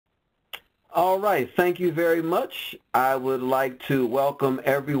All right, thank you very much. I would like to welcome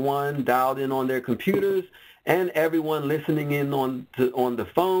everyone dialed in on their computers and everyone listening in on the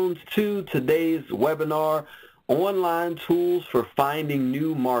phones to today's webinar, Online Tools for Finding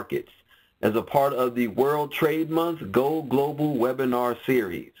New Markets, as a part of the World Trade Month Go Global webinar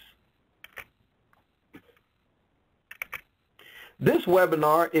series. This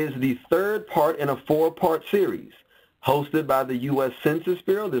webinar is the third part in a four-part series. Hosted by the U.S. Census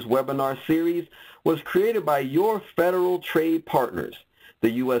Bureau, this webinar series was created by your federal trade partners,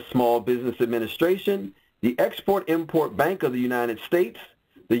 the U.S. Small Business Administration, the Export-Import Bank of the United States,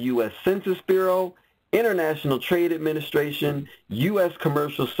 the U.S. Census Bureau, International Trade Administration, U.S.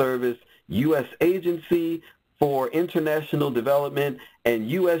 Commercial Service, U.S. Agency for International Development, and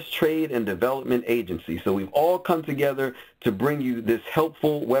U.S. Trade and Development Agency. So we've all come together to bring you this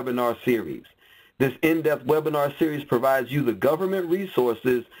helpful webinar series. This in-depth webinar series provides you the government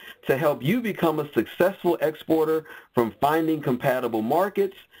resources to help you become a successful exporter, from finding compatible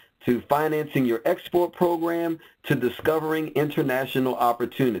markets to financing your export program to discovering international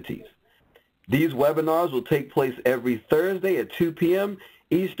opportunities. These webinars will take place every Thursday at 2 p.m.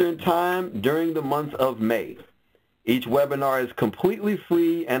 Eastern Time during the month of May. Each webinar is completely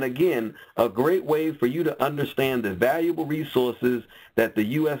free and, again, a great way for you to understand the valuable resources that the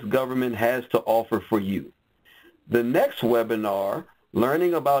U.S. government has to offer for you. The next webinar,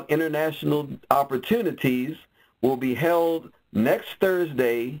 Learning About International Opportunities, will be held next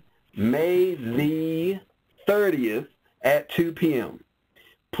Thursday, May the 30th at 2 p.m.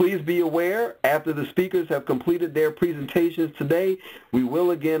 Please be aware, after the speakers have completed their presentations today, we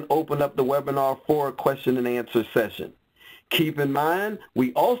will again open up the webinar for a question and answer session. Keep in mind,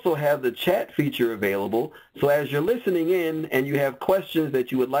 we also have the chat feature available, so as you're listening in and you have questions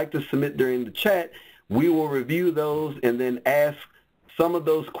that you would like to submit during the chat, we will review those and then ask some of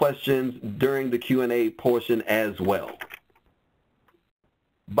those questions during the Q&A portion as well.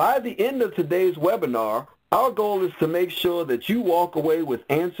 By the end of today's webinar, our goal is to make sure that you walk away with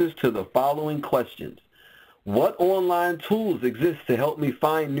answers to the following questions. What online tools exist to help me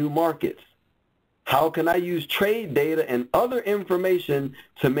find new markets? How can I use trade data and other information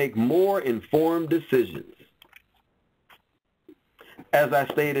to make more informed decisions? As I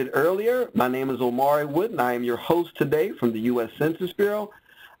stated earlier, my name is Omari Wood, and I am your host today from the U.S. Census Bureau.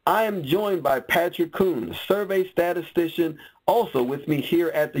 I am joined by Patrick Kuhn, survey statistician, also with me here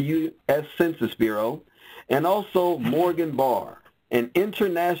at the U.S. Census Bureau, and also Morgan Barr, an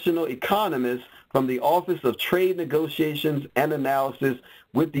international economist from the Office of Trade Negotiations and Analysis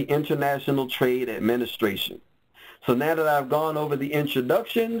with the International Trade Administration. So now that I've gone over the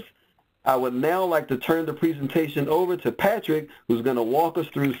introductions, I would now like to turn the presentation over to Patrick, who's going to walk us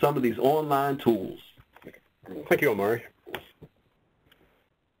through some of these online tools. Thank you, Omari.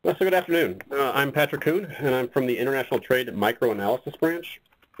 So good afternoon. I'm Patrick Kuhn, and I'm from the International Trade Microanalysis Branch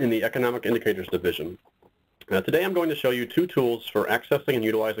in the Economic Indicators Division. Today I'm going to show you two tools for accessing and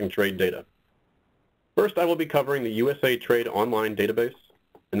utilizing trade data. First, I will be covering the USA Trade Online database,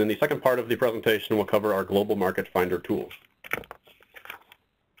 and then the second part of the presentation will cover our Global Market Finder tool.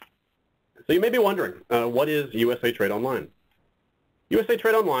 So you may be wondering, what is USA Trade Online? USA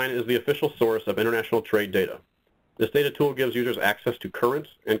Trade Online is the official source of international trade data. This data tool gives users access to current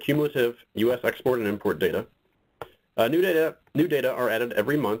and cumulative U.S. export and import data. New data are added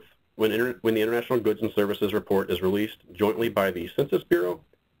every month when the International Goods and Services Report is released jointly by the Census Bureau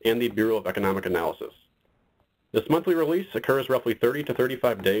and the Bureau of Economic Analysis. This monthly release occurs roughly 30 to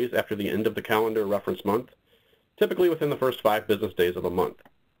 35 days after the end of the calendar reference month, typically within the first 5 business days of a month.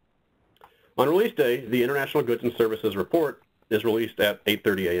 On release day, the International Goods and Services Report is released at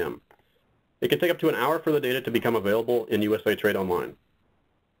 8:30 a.m. It can take up to an hour for the data to become available in USA Trade Online.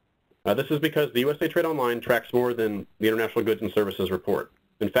 This is because the USA Trade Online tracks more than the International Goods and Services Report.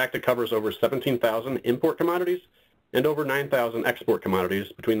 In fact, it covers over 17,000 import commodities and over 9,000 export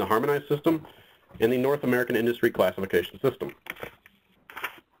commodities between the harmonized system and the North American Industry Classification System.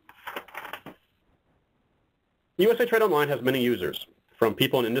 USA Trade Online has many users, from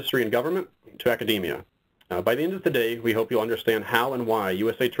people in industry and government to academia. By the end of the day, we hope you'll understand how and why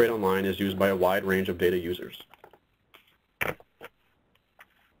USA Trade Online is used by a wide range of data users.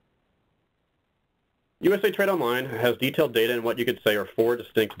 USA Trade Online has detailed data in what you could say are 4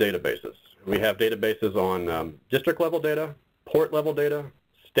 distinct databases. We have databases on district-level data, port-level data,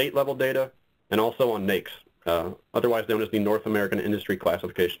 state-level data, and also on NAICS, otherwise known as the North American Industry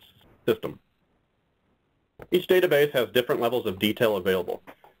Classification System. Each database has different levels of detail available.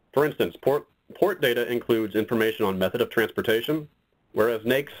 For instance, port data includes information on method of transportation, whereas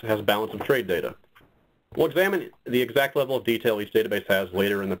NAICS has balance of trade data. We'll examine the exact level of detail each database has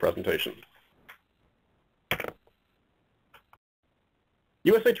later in the presentation.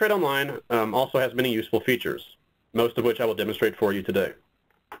 USA Trade Online also has many useful features, most of which I will demonstrate for you today.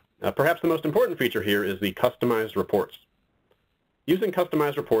 Perhaps the most important feature here is the customized reports. Using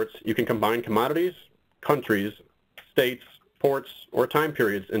customized reports, you can combine commodities, countries, states, ports, or time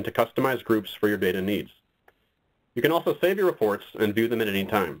periods into customized groups for your data needs. You can also save your reports and view them at any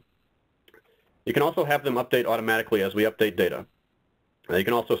time. You can also have them update automatically as we update data. You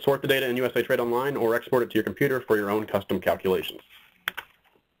can also sort the data in USA Trade Online or export it to your computer for your own custom calculations.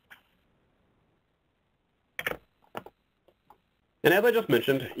 And as I just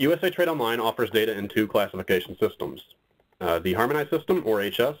mentioned, USA Trade Online offers data in two classification systems, the Harmonized System, or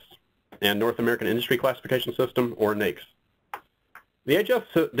HS, and North American Industry Classification System, or NAICS. The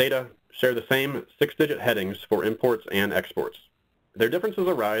HS data share the same 6-digit headings for imports and exports. Their differences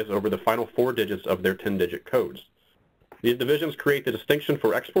arise over the final 4 digits of their 10-digit codes. These divisions create the distinction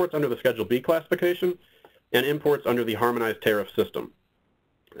for exports under the Schedule B classification and imports under the Harmonized Tariff System.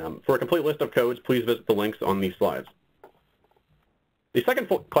 For a complete list of codes, please visit the links on these slides. The second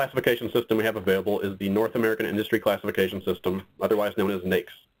classification system we have available is the North American Industry Classification System, otherwise known as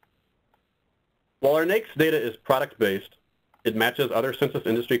NAICS. While our NAICS data is product-based, it matches other census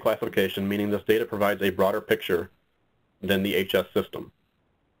industry classification, meaning this data provides a broader picture than the HS system.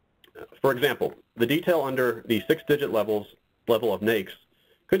 For example, the detail under the 6-digit level of NAICS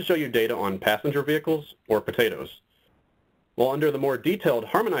could show you data on passenger vehicles or potatoes, while under the more detailed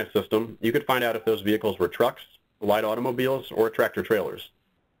harmonized system, you could find out if those vehicles were trucks, light automobiles, or tractor trailers,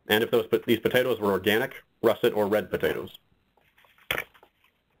 and if these potatoes were organic, russet, or red potatoes.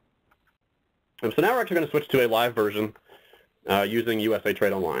 So now we're actually going to switch to a live version using USA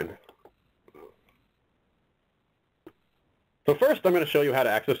Trade Online. So first, I'm going to show you how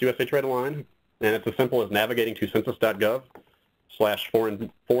to access USA Trade Online, and it's as simple as navigating to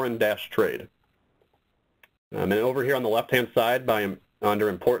census.gov/foreign-trade. And over here on the left-hand side, under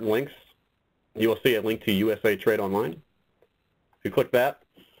Important Links, you will see a link to USA Trade Online. If you click that,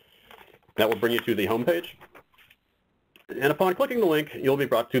 that will bring you to the home page. And upon clicking the link, you'll be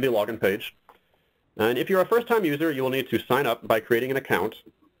brought to the login page. And if you're a first-time user, you will need to sign up by creating an account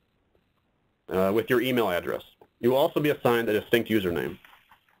with your email address. You will also be assigned a distinct username.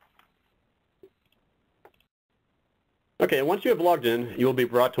 Okay, and once you have logged in, you will be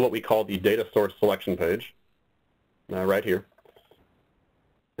brought to what we call the data source selection page, right here.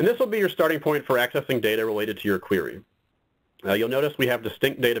 And this will be your starting point for accessing data related to your query. You'll notice we have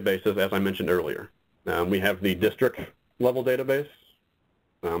distinct databases, as I mentioned earlier. We have the district-level database,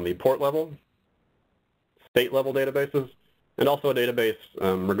 the port-level, state-level databases, and also a database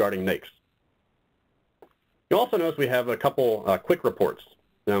regarding NAICS. You'll also notice we have a couple quick reports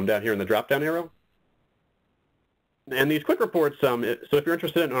down here in the drop-down arrow. And these quick reports, so if you're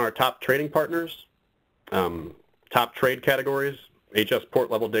interested in our top trading partners, top trade categories, HS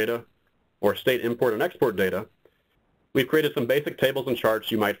port-level data, or state import and export data, we've created some basic tables and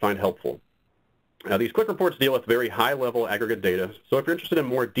charts you might find helpful. These quick reports deal with very high-level aggregate data, so if you're interested in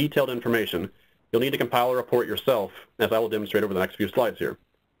more detailed information, you'll need to compile a report yourself, as I will demonstrate over the next few slides here.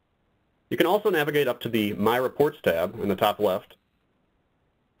 You can also navigate up to the My Reports tab in the top left,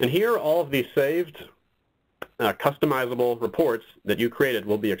 and here all of the saved, customizable reports that you created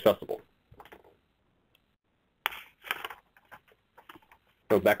will be accessible.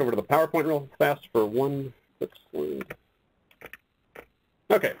 Go back over to the PowerPoint real fast for one quick slide.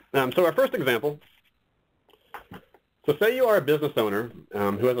 Okay, so our first example. So say you are a business owner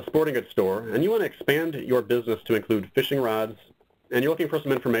who has a sporting goods store, and you want to expand your business to include fishing rods, and you're looking for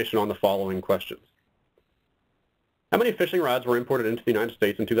some information on the following questions. How many fishing rods were imported into the United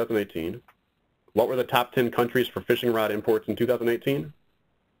States in 2018? What were the top 10 countries for fishing rod imports in 2018?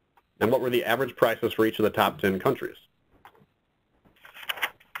 And what were the average prices for each of the top 10 countries?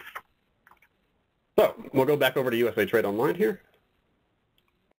 So we'll go back over to USA Trade Online here.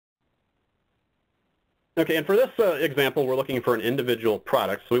 Okay, and for this example, we're looking for an individual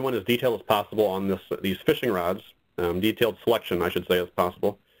product, so we want as detailed as possible on these fishing rods, detailed selection, I should say, as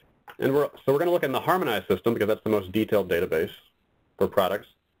possible. And we're going to look in the harmonized system because that's the most detailed database for products.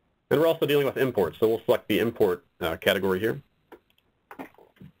 And we're also dealing with imports, so we'll select the import category here.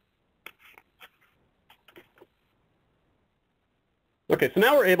 Okay, so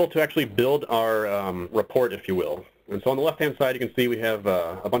now we're able to actually build our report, if you will. And so on the left-hand side, you can see we have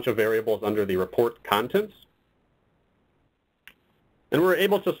a bunch of variables under the report contents. And we're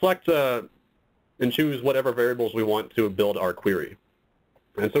able to select and choose whatever variables we want to build our query.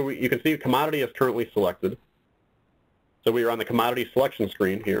 And so you can see commodity is currently selected. So we are on the commodity selection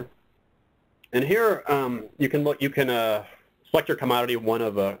screen here. And here you can select your commodity one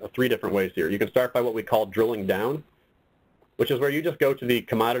of 3 different ways here. You can start by what we call drilling down, which is where you just go to the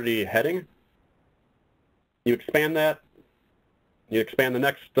commodity heading. You expand that. You expand the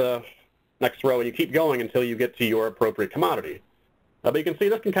next row, and you keep going until you get to your appropriate commodity. But you can see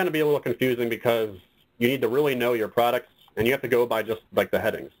this can kind of be a little confusing because you need to really know your products, and you have to go by just like the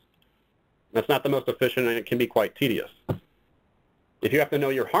headings. That's not the most efficient, and it can be quite tedious. If you have to know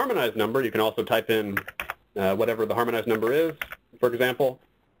your harmonized number, you can also type in whatever the harmonized number is. For example,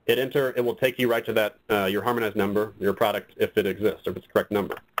 hit enter. It will take you right to that your harmonized number, your product, if it exists, or if it's the correct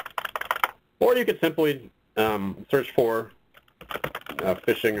number. Or you could simply search for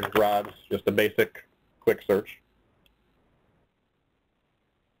fishing rods, just a basic quick search.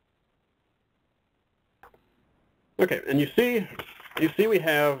 Okay, and you see we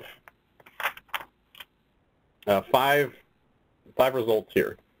have five results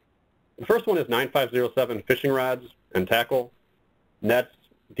here. The first one is 9507 fishing rods and tackle, nets,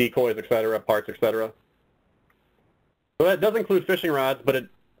 decoys, etc., parts, etc. So that does include fishing rods, but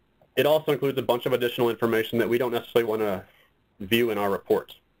it also includes a bunch of additional information that we don't necessarily want to view in our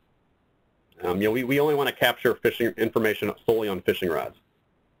reports. We only want to capture fishing information solely on fishing rods.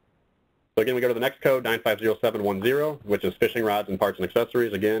 So again, we go to the next code, 950710, which is fishing rods and parts and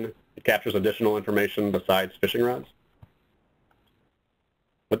accessories. Again, it captures additional information besides fishing rods.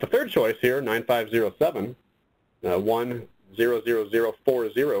 But the third choice here, 9507,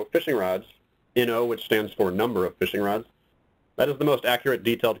 100040 fishing rods, NO, which stands for number of fishing rods, that is the most accurate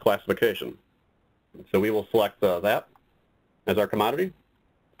detailed classification. So we will select that as our commodity.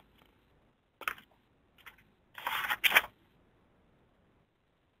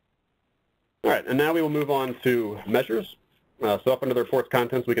 All right, and now we will move on to measures. So up under the report's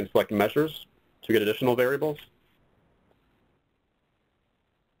contents, we can select measures to get additional variables.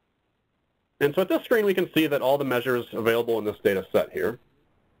 And so at this screen, we can see that all the measures available in this data set here.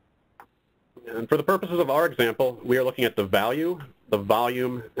 And for the purposes of our example, we are looking at the value, the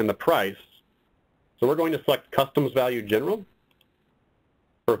volume, and the price. So we're going to select customs value general.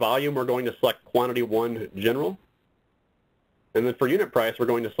 For volume, we're going to select quantity 1 general. And then for unit price, we're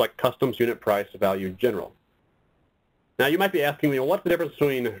going to select customs unit price value general. Now you might be asking me, well, what's the difference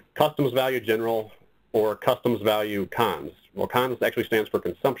between customs value general or customs value cons? Well, cons actually stands for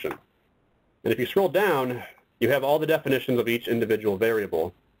consumption. And if you scroll down, you have all the definitions of each individual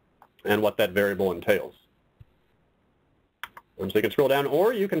variable and what that variable entails. And so you can scroll down,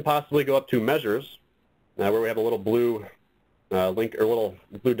 or you can possibly go up to measures, where we have a little blue link or little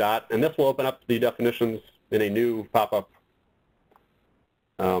blue dot, and this will open up the definitions in a new pop-up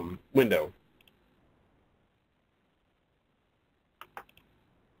window.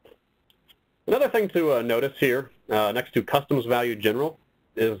 Another thing to notice here, next to customs value general,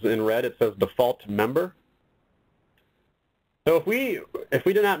 is in red. It says default member. So if we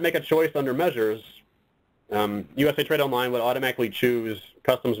did not make a choice under measures, USA Trade Online would automatically choose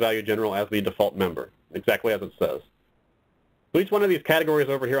customs value general as the default member, exactly as it says. So each one of these categories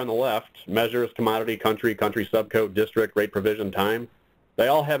over here on the left, measures, commodity, country, country subcode, district, rate provision, time, they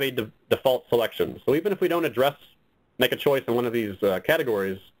all have a default selection. So even if we don't make a choice in one of these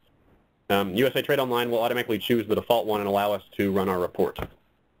categories, USA Trade Online will automatically choose the default one and allow us to run our report.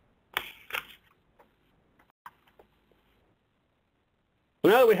 So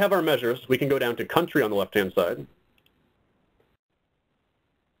now that we have our measures, we can go down to country on the left-hand side.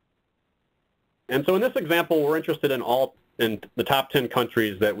 And so in this example, we're interested in the top 10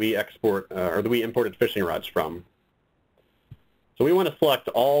 countries that we export or that we imported fishing rods from. So we want to select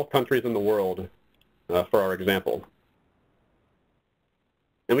all countries in the world for our example.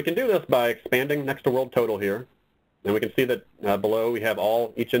 And we can do this by expanding next to world total here. And we can see that below we have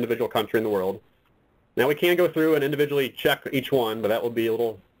each individual country in the world. Now we can go through and individually check each one, but that will be a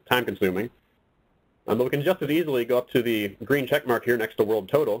little time consuming. But we can just as easily go up to the green check mark here next to world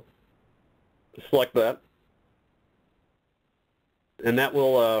total, select that, and that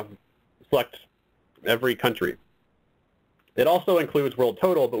will select every country. It also includes world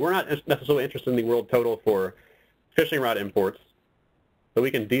total, but we're not necessarily interested in the world total for fishing rod imports, so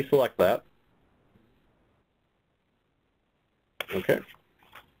we can deselect that. Okay.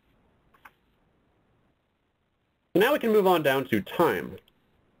 So now we can move on down to time.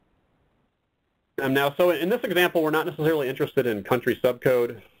 So in this example, we're not necessarily interested in country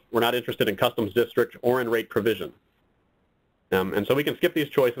subcode. We're not interested in customs district or in rate provision. And so we can skip these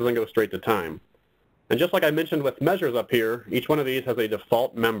choices and go straight to time. And just like I mentioned with measures up here, each one of these has a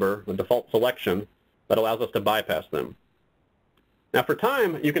default member, a default selection that allows us to bypass them. Now for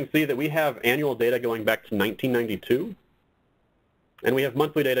time, you can see that we have annual data going back to 1992. And we have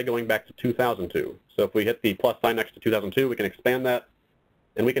monthly data going back to 2002. So if we hit the plus sign next to 2002, we can expand that.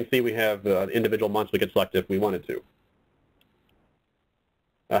 And we can see we have individual months we could select if we wanted to.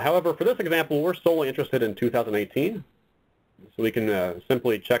 However, for this example, we're solely interested in 2018. So we can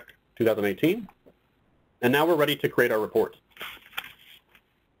simply check 2018. And now we're ready to create our report.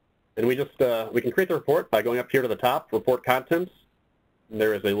 And we can create the report by going up here to the top, Report Contents. And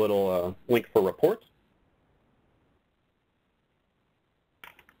there is a little link for reports.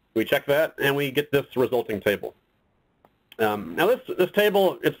 We check that, and we get this resulting table. Now this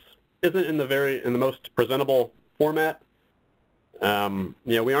table isn't in the most presentable format. We're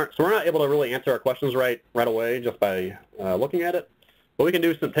not able to really answer our questions right away just by looking at it. But we can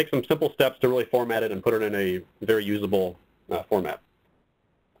take some simple steps to really format it and put it in a very usable format.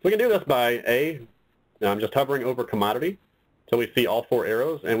 So we can do this by just hovering over commodity until we see all 4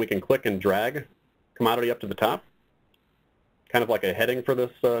 arrows, and we can click and drag commodity up to the top, kind of like a heading for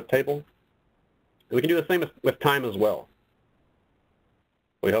this table. And we can do the same with time as well.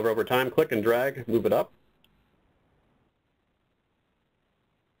 We hover over time, click and drag, move it up.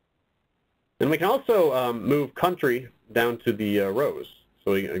 And we can also move country down to the rows.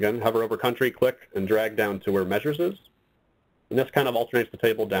 So we, again, hover over country, click, and drag down to where measures is. And this kind of alternates the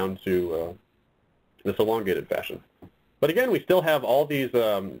table down to this elongated fashion. But again, we still have all these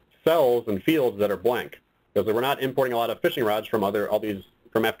cells and fields that are blank, because we're not importing a lot of fishing rods from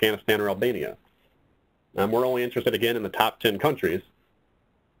from Afghanistan or Albania. We're only interested, again, in the top 10 countries.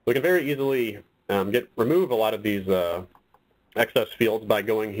 We can very easily remove a lot of these excess fields by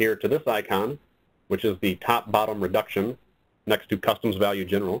going here to this icon, which is the top-bottom reduction next to Customs Value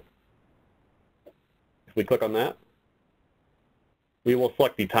General. If we click on that, we will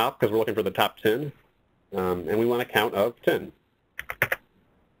select the top because we're looking for the top 10, and we want a count of 10.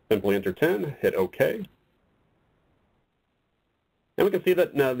 Simply enter 10, hit OK. And we can see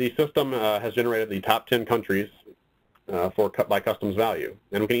that the system has generated the top 10 countries by customs value.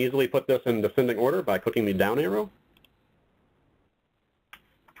 And we can easily put this in descending order by clicking the down arrow.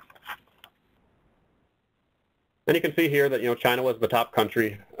 And you can see here that China was the top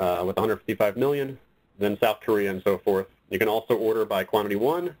country with 155 million, then South Korea and so forth. You can also order by quantity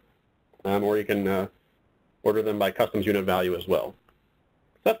 1, or you can order them by customs unit value as well.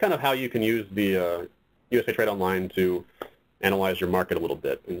 So that's kind of how you can use the USA Trade Online to analyze your market a little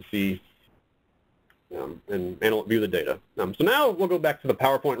bit and see and view the data. So now we'll go back to the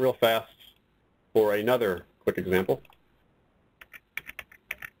PowerPoint real fast for another quick example.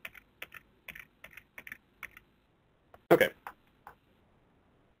 Okay.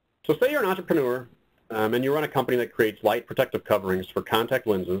 So say you're an entrepreneur and you run a company that creates light protective coverings for contact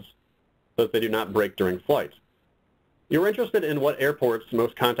lenses so that they do not break during flight. You're interested in what airports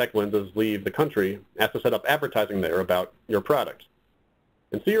most contact lenses leave the country as to set up advertising there about your product.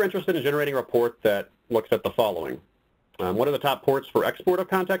 And so you're interested in generating a report that looks at the following. What are the top ports for export of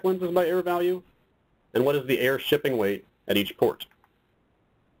contact lenses by air value? And what is the air shipping weight at each port?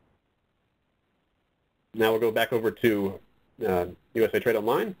 Now we'll go back over to USA Trade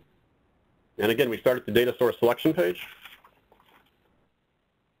Online. And again, we start at the data source selection page.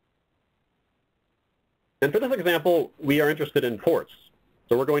 And for this example, we are interested in ports.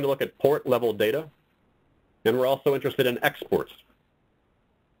 So we're going to look at port level data. And we're also interested in exports.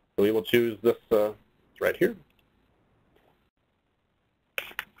 So we will choose this right here.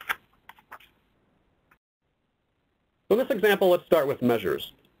 So in this example, let's start with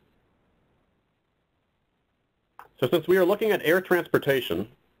measures. So since we are looking at air transportation,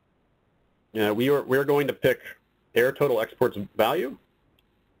 we are going to pick air total exports value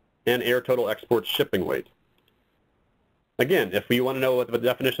and air total exports shipping weight. Again, if you want to know what the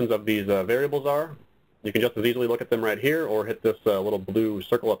definitions of these variables are, you can just as easily look at them right here or hit this little blue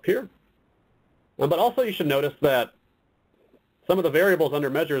circle up here. But also you should notice that some of the variables under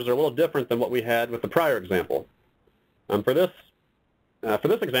measures are a little different than what we had with the prior example. For this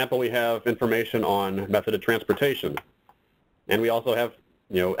example, we have information on method of transportation. And we also have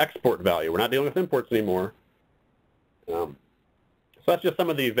export value. We're not dealing with imports anymore. So that's just some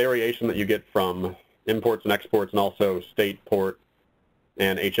of the variation that you get from imports and exports and also state, port,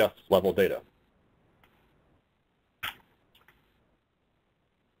 and HS level data.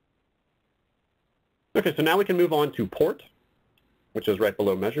 Okay, so now we can move on to port, which is right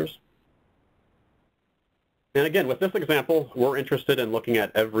below measures. And again, with this example, we're interested in looking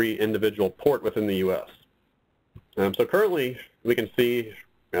at every individual port within the U.S. So currently, we can see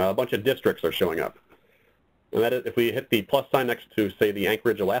a bunch of districts are showing up. And that is, if we hit the plus sign next to, say, the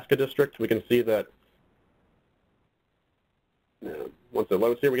Anchorage, Alaska district, we can see that, once it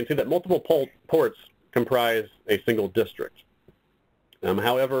loads here, we can see that multiple ports comprise a single district.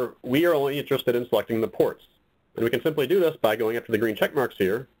 However, we are only interested in selecting the ports. And we can simply do this by going up to the green check marks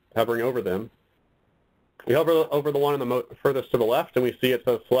here, hovering over them, We hover over the one on the furthest to the left, and we see it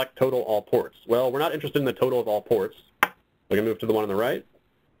says select total all ports. Well, we're not interested in the total of all ports. We can move to the one on the right.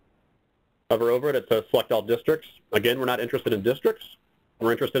 Hover over it, it says select all districts. Again, we're not interested in districts.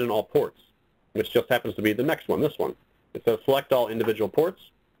 We're interested in all ports, which just happens to be the next one, this one. It says select all individual ports.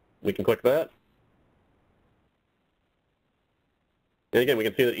 We can click that. And again, we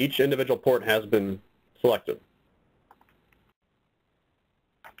can see that each individual port has been selected.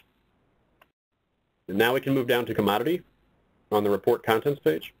 And now we can move down to commodity on the report contents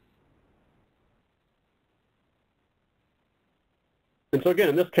page. And so again,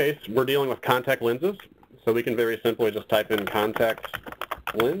 in this case, we're dealing with contact lenses. So we can very simply just type in contact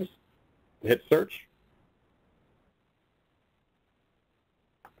lens, hit search.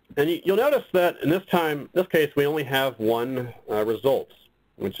 And you'll notice that in this case, we only have one result,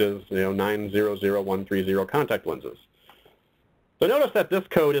 which is 900130 contact lenses. So notice that this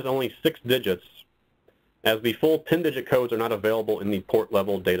code is only 6 digits, as the full 10-digit codes are not available in the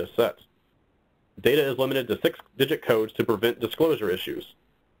port-level data set. Data is limited to 6-digit codes to prevent disclosure issues.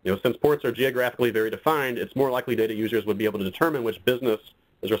 Since ports are geographically very defined, it's more likely data users would be able to determine which business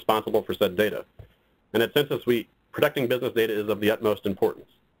is responsible for said data. And at Census, protecting business data is of the utmost importance.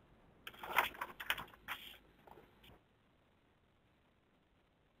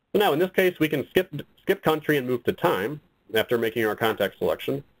 So now, in this case, we can skip country and move to time after making our contact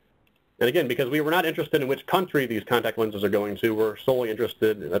selection. And again, because we were not interested in which country these contact lenses are going to, we're solely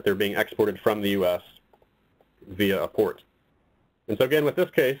interested that they're being exported from the U.S. via a port. And so again, with this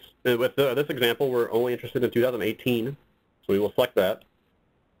case, with this example, we're only interested in 2018, so we will select that.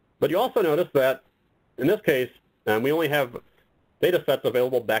 But you also notice that in this case, we only have data sets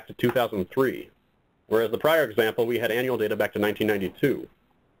available back to 2003, whereas the prior example, we had annual data back to 1992.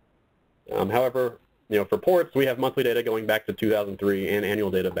 However, for ports, we have monthly data going back to 2003 and annual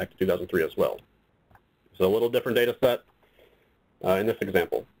data back to 2003 as well. So a little different data set in this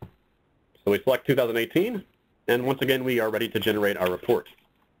example. So we select 2018, and once again, we are ready to generate our report.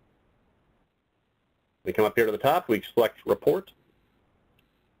 We come up here to the top, we select report.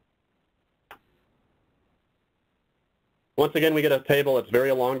 Once again, we get a table that's very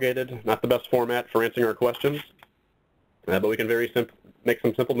elongated, not the best format for answering our questions, but we can make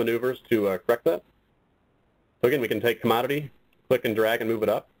some simple maneuvers to correct that. So again, we can take commodity, click and drag and move it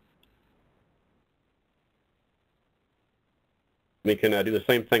up. We can do the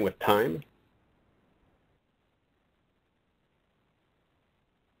same thing with time.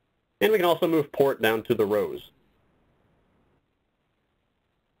 And we can also move port down to the rows.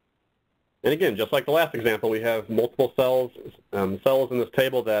 And again, just like the last example, we have multiple cells in this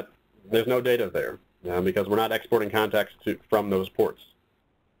table that there's no data there because we're not exporting contacts from those ports.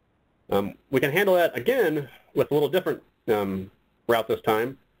 We can handle that again with a little different route this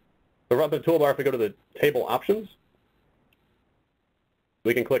time. So right up the toolbar, if we go to the table options,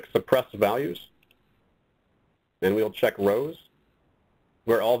 we can click suppress values, and we'll check rows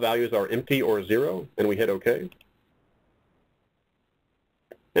where all values are empty or 0, and we hit OK.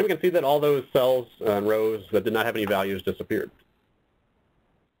 And we can see that all those cells and rows that did not have any values disappeared.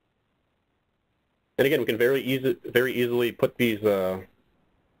 And again, we can very easily put these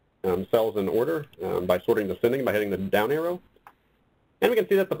cells in order by sorting descending by hitting the down arrow. And we can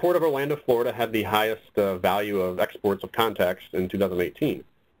see that the Port of Orlando, Florida had the highest value of exports of contacts in 2018.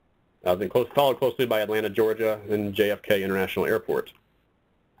 Then followed closely by Atlanta, Georgia, and JFK International Airport.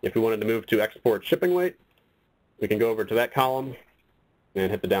 If we wanted to move to export shipping weight, we can go over to that column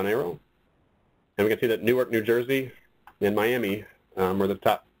and hit the down arrow. And we can see that Newark, New Jersey, and Miami were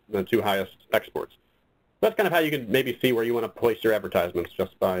the 2 highest exports. That's kind of how you can maybe see where you want to place your advertisements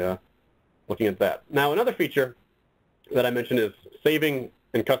just by looking at that. Now, another feature that I mentioned is saving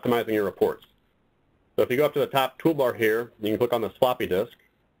and customizing your reports. So if you go up to the top toolbar here, you can click on this floppy disk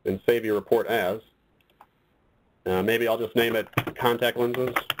and save your report as. Maybe I'll just name it contact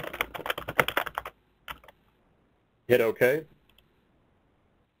lenses. Hit OK.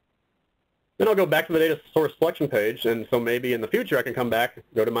 Then I'll go back to the data source selection page, and so maybe in the future I can come back,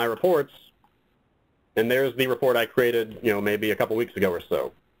 go to my reports, and there's the report I created, maybe a couple weeks ago or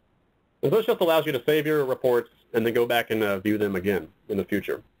so. And so this just allows you to save your reports and then go back and view them again in the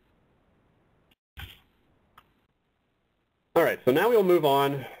future. All right, so now we'll move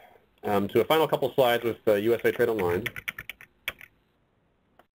on to a final couple slides with USA Trade Online.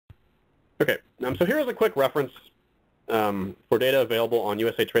 Okay, so here's a quick reference for data available on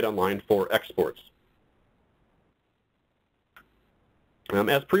USA Trade Online for exports.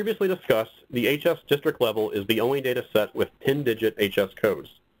 As previously discussed, the HS district level is the only data set with 10-digit HS codes.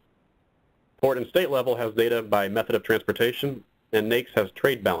 Port and state level has data by method of transportation, and NAICS has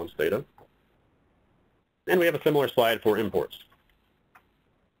trade balance data. And we have a similar slide for imports.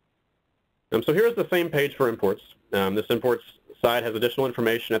 So here's the same page for imports. This imports side has additional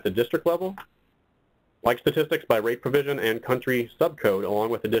information at the district level, like statistics by rate provision and country subcode, along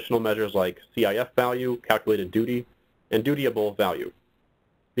with additional measures like CIF value, calculated duty, and dutiable value.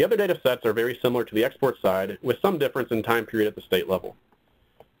 The other data sets are very similar to the export side, with some difference in time period at the state level.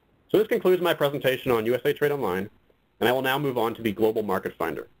 So this concludes my presentation on USA Trade Online, and I will now move on to the Global Market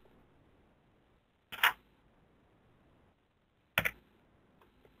Finder.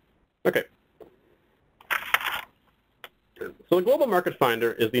 Okay. So the Global Market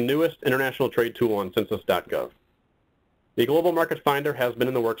Finder is the newest international trade tool on Census.gov. The Global Market Finder has been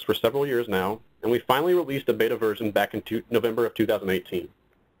in the works for several years now, and we finally released a beta version back in November of 2018.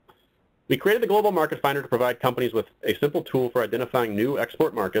 We created the Global Market Finder to provide companies with a simple tool for identifying new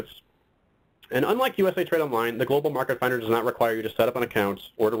export markets. And unlike USA Trade Online, the Global Market Finder does not require you to set up an account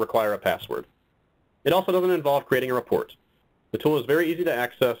or to require a password. It also doesn't involve creating a report. The tool is very easy to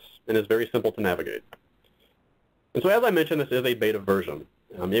access and is very simple to navigate. And so as I mentioned, this is a beta version.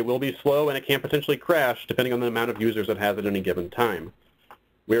 It will be slow and it can potentially crash depending on the amount of users it has at any given time.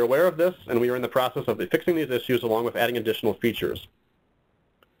 We are aware of this and we are in the process of fixing these issues along with adding additional features.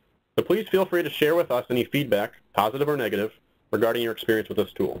 So please feel free to share with us any feedback, positive or negative, regarding your experience with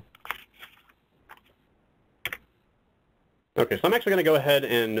this tool. Okay, so I'm actually going to go ahead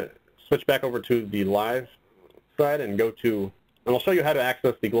and switch back over to the live side and and I'll show you how to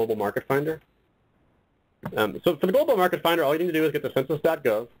access the Global Market Finder. So for the Global Market Finder, all you need to do is get to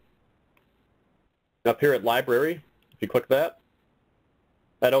Census.gov. Up here at Library, if you click that,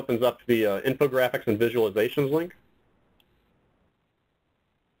 that opens up the Infographics and Visualizations link.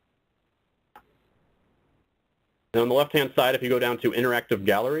 And on the left-hand side, if you go down to Interactive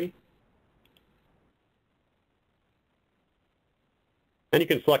Gallery, and you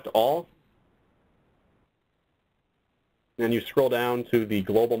can select All, and you scroll down to the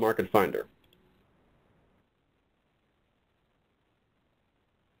Global Market Finder.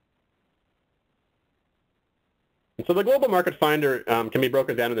 And so the Global Market Finder can be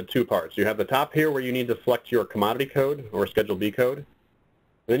broken down into two parts. You have the top here where you need to select your commodity code or Schedule B code. And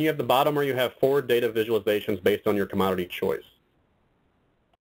then you have the bottom where you have forward data visualizations based on your commodity choice.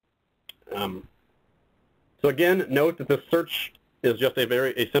 So again, note that this search is just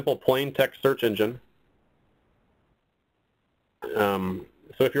a simple plain text search engine. So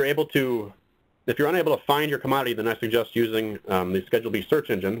if you're unable to find your commodity, then I suggest using the Schedule B search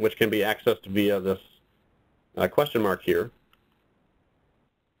engine, which can be accessed via this question mark here.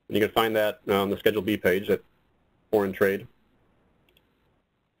 And you can find that on the Schedule B page at Foreign Trade.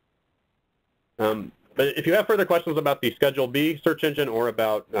 But if you have further questions about the Schedule B search engine or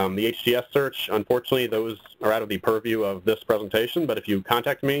about the HTS search, unfortunately those are out of the purview of this presentation, but if you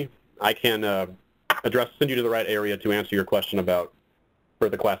contact me, I can send you to the right area to answer your question about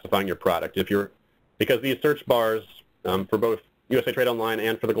further classifying your product. Because these search bars for both USA Trade Online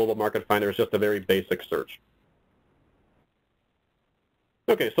and for the Global Market Finder is just a very basic search.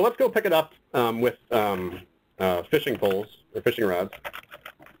 Okay, so let's go pick it up with fishing poles or fishing rods.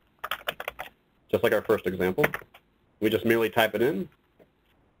 Just like our first example. We just merely type it in.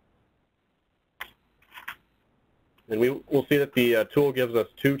 And we'll see that the tool gives us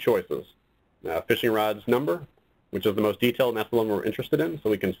two choices. Fishing rod's number, which is the most detailed, and that's the one we're interested in, so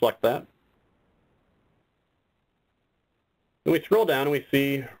we can select that. Then we scroll down and we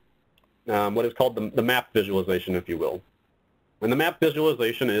see what is called the map visualization, if you will. And the map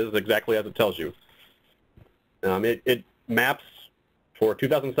visualization is exactly as it tells you. It maps for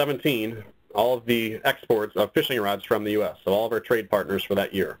 2017 all of the exports of fishing rods from the U.S., so all of our trade partners for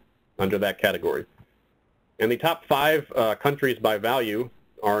that year under that category. And the top 5 countries by value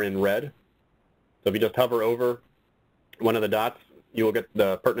are in red. So if you just hover over one of the dots, you will get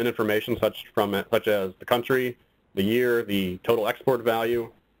the pertinent information such as the country, the year, the total export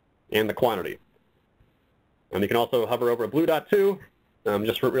value, and the quantity. And you can also hover over a blue dot too,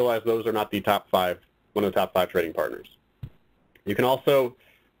 just realize those are not the top 5, one of the top 5 trading partners. You can also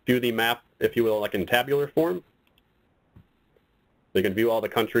view the map, if you will, like in tabular form. So you can view all the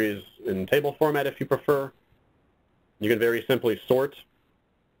countries in table format if you prefer. You can very simply sort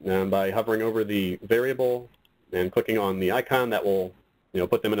by hovering over the variable and clicking on the icon that will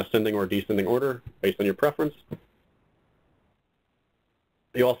put them in ascending or descending order based on your preference.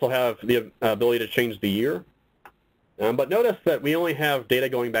 You also have the ability to change the year. But notice that we only have data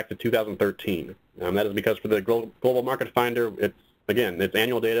going back to 2013. That is because for the Global Market Finder, it's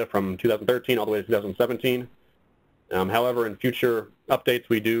annual data from 2013 all the way to 2017. However, in future updates,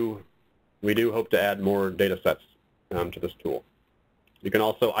 we do hope to add more data sets to this tool. You can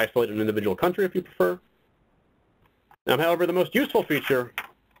also isolate an individual country if you prefer, However, the most useful feature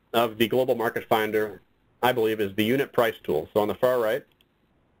of the Global Market Finder, I believe, is the unit price tool. So on the far right,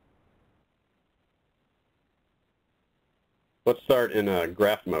 let's start in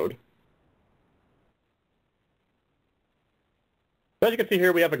graph mode. So as you can see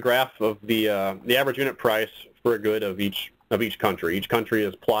here, we have a graph of the average unit price for a good of each country. Each country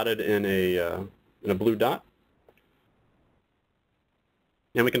is plotted in a blue dot,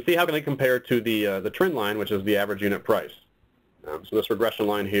 and we can see how they compare to the trend line, which is the average unit price. So this regression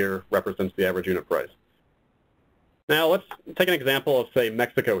line here represents the average unit price. Now let's take an example of, say,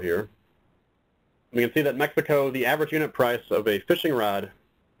 Mexico here. We can see that Mexico, the average unit price of a fishing rod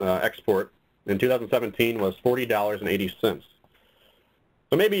export in 2017 was $40.80.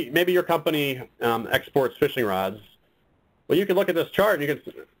 So maybe your company exports fishing rods. Well, you can look at this chart and you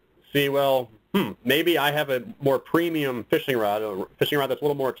can see, well, maybe I have a more premium fishing rod, a fishing rod that's a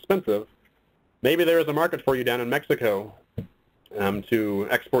little more expensive. Maybe there is a market for you down in Mexico to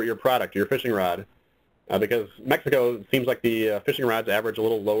export your product, your fishing rod, because Mexico seems like the fishing rods average a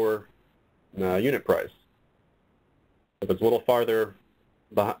little lower unit price. If it's a little farther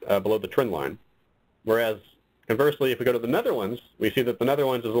below the trend line. Whereas, conversely, if we go to the Netherlands, we see that the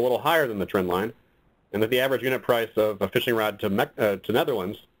Netherlands is a little higher than the trend line, and that the average unit price of a fishing rod to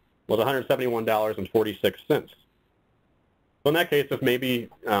Netherlands was $171.46. So in that case, if maybe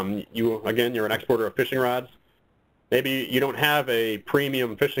you're an exporter of fishing rods, maybe you don't have a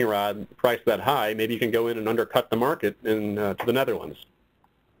premium fishing rod priced that high, maybe you can go in and undercut the market to the Netherlands.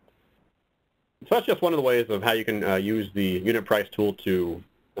 So that's just one of the ways of how you can use the unit price tool to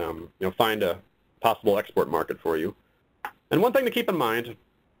find a possible export market for you. And one thing to keep in mind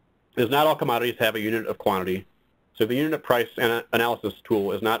is not all commodities have a unit of quantity, so the unit price analysis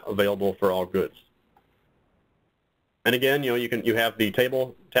tool is not available for all goods. And again, you have the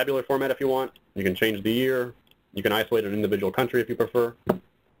tabular format if you want. You can change the year. You can isolate an individual country if you prefer.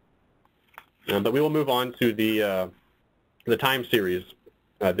 But we will move on to the time series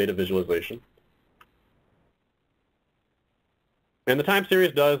data visualization. And the time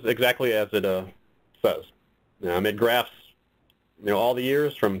series does exactly as it says. It graphs all the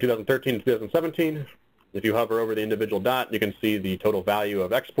years from 2013 to 2017. If you hover over the individual dot, you can see the total value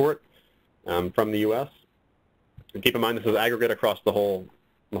of export from the U.S. And keep in mind this is aggregate across the whole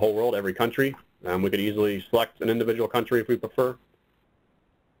world, every country. We could easily select an individual country if we prefer.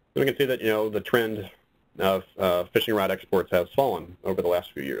 So we can see that the trend of fishing rod exports has fallen over the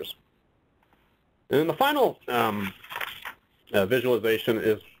last few years. And then the final visualization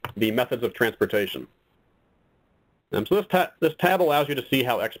is the methods of transportation. So this tab allows you to see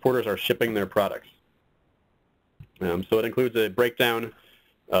how exporters are shipping their products. So it includes a breakdown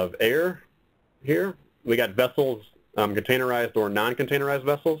of air here. We got vessels, containerized or non-containerized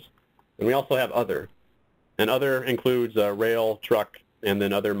vessels, and we also have other. And other includes rail, truck, and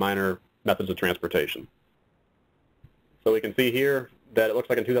then other minor methods of transportation. So we can see here that it looks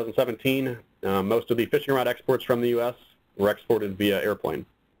like in 2017, most of the fishing rod exports from the U.S. were exported via airplane.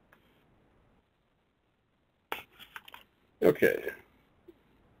 Okay.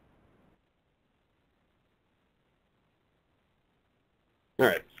 All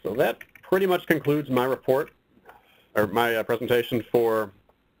right, so that pretty much concludes my report, or my presentation for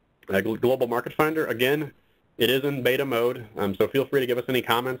Global Market Finder. Again, it is in beta mode, so feel free to give us any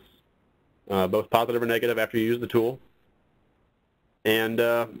comments, both positive or negative, after you use the tool. And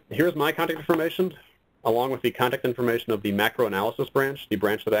here's my contact information, along with the contact information of the macro analysis branch, the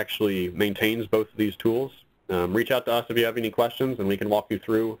branch that actually maintains both of these tools. Reach out to us if you have any questions, and we can walk you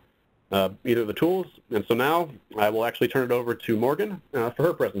through either of the tools. And so now I will actually turn it over to Morgan for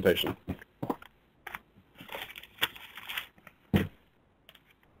her presentation.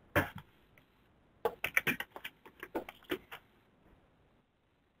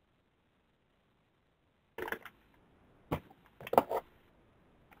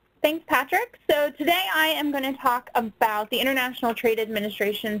 Thanks, Patrick. So today I am going to talk about the International Trade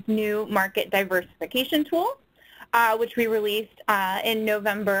Administration's new market diversification tool, which we released in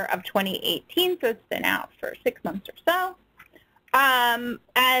November of 2018, so it's been out for 6 months or so.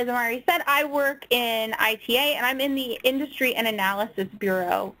 As Amari said, I work in ITA, and I'm in the Industry and Analysis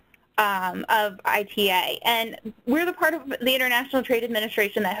Bureau of ITA, and we're the part of the International Trade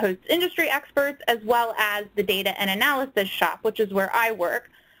Administration that hosts industry experts as well as the Data and Analysis Shop, which is where I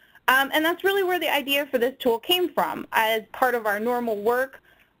work. And that's really where the idea for this tool came from. As part of our normal work,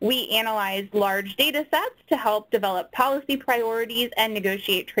 we analyze large data sets to help develop policy priorities and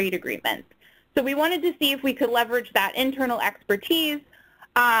negotiate trade agreements. So we wanted to see if we could leverage that internal expertise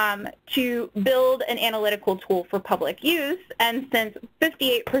to build an analytical tool for public use. And since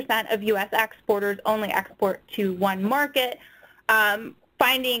 58% of U.S. exporters only export to one market,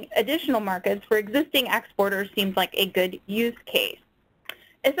 finding additional markets for existing exporters seems like a good use case.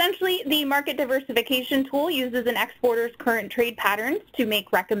 Essentially, the market diversification tool uses an exporter's current trade patterns to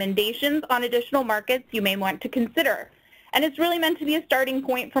make recommendations on additional markets you may want to consider. And it's really meant to be a starting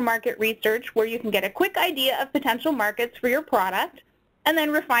point for market research where you can get a quick idea of potential markets for your product and then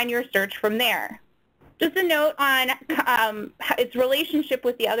refine your search from there. Just a note on its relationship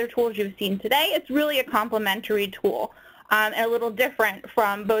with the other tools you've seen today. It's really a complementary tool and a little different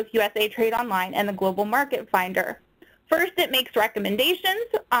from both USA Trade Online and the Global Market Finder. First, it makes recommendations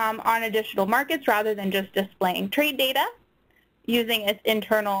on additional markets rather than just displaying trade data using its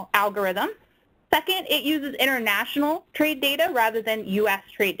internal algorithm. Second, it uses international trade data rather than U.S.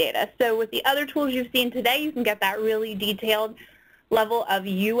 trade data. So with the other tools you've seen today, you can get that really detailed level of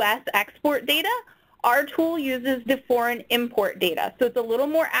U.S. export data. Our tool uses the foreign import data. So it's a little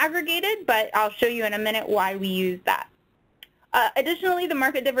more aggregated, but I'll show you in a minute why we use that. Additionally, the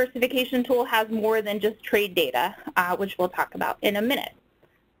market diversification tool has more than just trade data, which we'll talk about in a minute.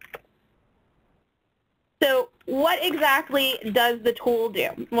 So what exactly does the tool do?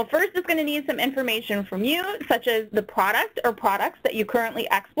 Well, first it's going to need some information from you, such as the product or products that you currently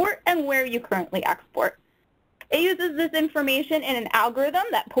export and where you currently export. It uses this information in an algorithm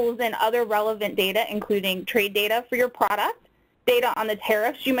that pulls in other relevant data, including trade data for your product, data on the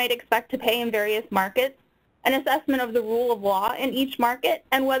tariffs you might expect to pay in various markets, an assessment of the rule of law in each market,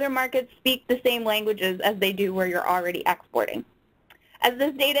 and whether markets speak the same languages as they do where you're already exporting. As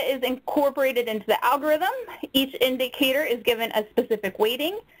this data is incorporated into the algorithm, each indicator is given a specific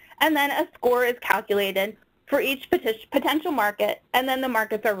weighting, and then a score is calculated for each potential market, and then the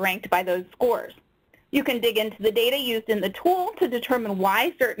markets are ranked by those scores. You can dig into the data used in the tool to determine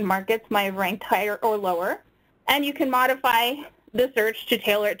why certain markets might have ranked higher or lower, and you can modify the search to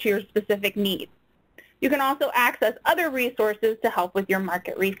tailor it to your specific needs. You can also access other resources to help with your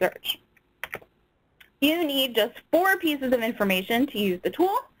market research. You need just 4 pieces of information to use the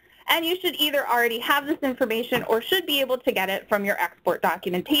tool, and you should either already have this information or should be able to get it from your export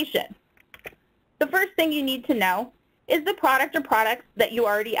documentation. The first thing you need to know is the product or products that you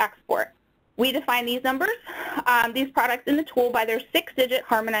already export. We define these numbers, these products in the tool by their 6-digit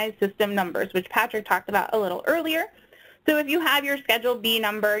harmonized system numbers, which Patrick talked about a little earlier. So if you have your Schedule B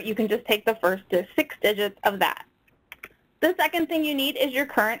number, you can just take the first 6 digits of that. The second thing you need is your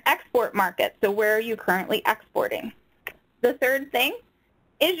current export market. So where are you currently exporting? The third thing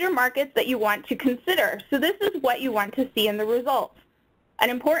is your markets that you want to consider. So this is what you want to see in the results. An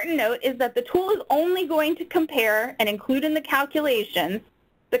important note is that the tool is only going to compare and include in the calculations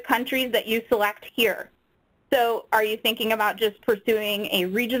the countries that you select here. So are you thinking about just pursuing a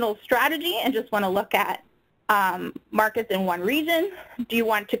regional strategy and just want to look at markets in one region? Do you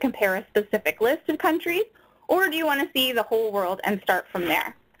want to compare a specific list of countries? Or do you want to see the whole world and start from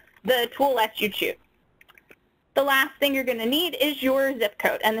there? The tool lets you choose. The last thing you're going to need is your zip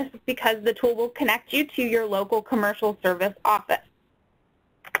code, and this is because the tool will connect you to your local commercial service office.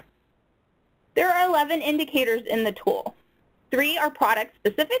 There are 11 indicators in the tool. 3 are product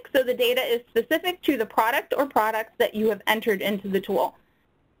specific, so the data is specific to the product or products that you have entered into the tool.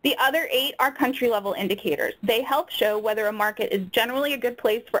 The other 8 are country-level indicators. They help show whether a market is generally a good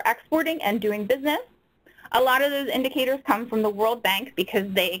place for exporting and doing business. A lot of those indicators come from the World Bank because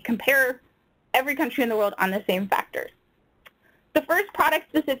they compare every country in the world on the same factors. The first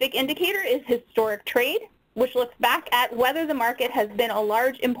product-specific indicator is historic trade, which looks back at whether the market has been a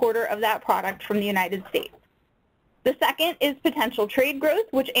large importer of that product from the United States. The second is potential trade growth,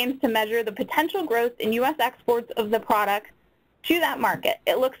 which aims to measure the potential growth in U.S. exports of the product to that market.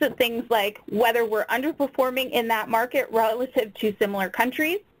 It looks at things like whether we're underperforming in that market relative to similar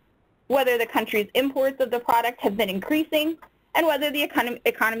countries, whether the country's imports of the product have been increasing, and whether the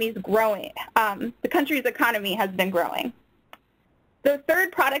economy is growing. The country's economy has been growing. The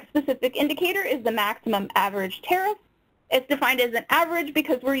third product-specific indicator is the maximum average tariff. It's defined as an average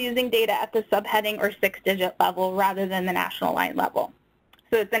because we're using data at the subheading or 6-digit level rather than the national line level.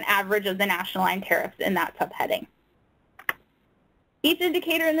 So it's an average of the national line tariffs in that subheading. Each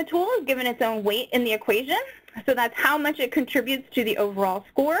indicator in the tool is given its own weight in the equation, so that's how much it contributes to the overall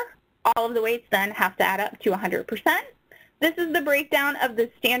score. All of the weights then have to add up to 100%. This is the breakdown of the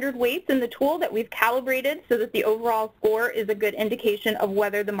standard weights in the tool that we've calibrated so that the overall score is a good indication of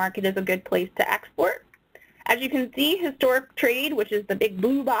whether the market is a good place to export. As you can see, historic trade, which is the big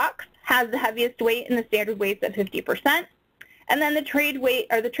blue box, has the heaviest weight in the standard weights at 50%. And then the trade weight,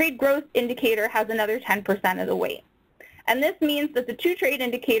 or the trade growth indicator, has another 10% of the weight. And this means that the two trade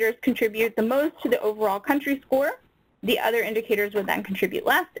indicators contribute the most to the overall country score. The other indicators would then contribute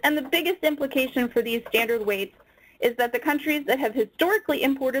less. And the biggest implication for these standard weights is that the countries that have historically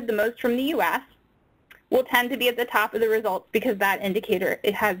imported the most from the U.S. will tend to be at the top of the results because that indicator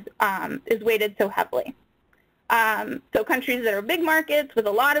is weighted so heavily. So countries that are big markets with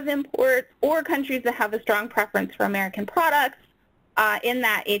a lot of imports, or countries that have a strong preference for American products in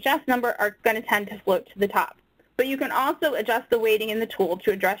that HS number are going to tend to float to the top. But you can also adjust the weighting in the tool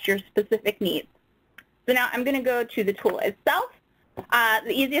to address your specific needs. So now I'm going to go to the tool itself.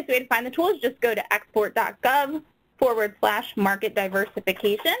 The easiest way to find the tool is just go to export.gov/market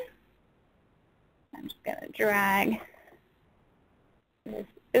diversification. I'm just going to drag this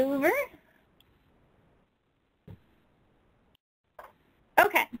over.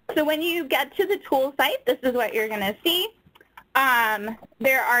 Okay, so when you get to the tool site, this is what you're going to see.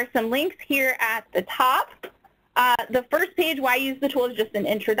 There are some links here at the top. The first page, why use the tool, is just an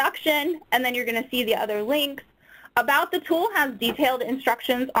introduction, and then you're going to see the other links. About the tool has detailed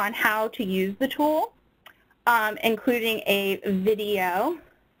instructions on how to use the tool, including a video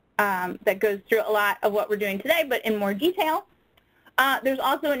that goes through a lot of what we're doing today, but in more detail. There's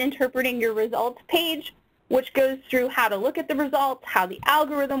also an interpreting your results page, which goes through how to look at the results, how the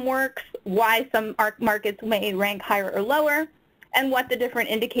algorithm works, why some markets may rank higher or lower, and what the different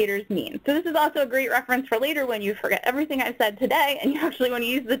indicators mean. So this is also a great reference for later when you forget everything I said today and you actually want to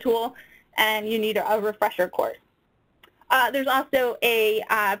use the tool and you need a refresher course. There's also a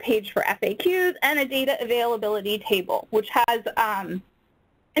page for FAQs and a data availability table, which has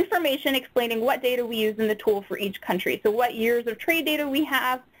information explaining what data we use in the tool for each country. So what years of trade data we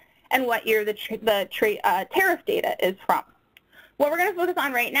have and what year the tariff data is from. What we're going to focus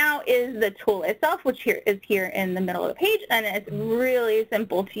on right now is the tool itself, which is here in the middle of the page, and it's really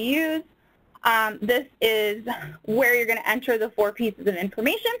simple to use. This is where you're going to enter the 4 pieces of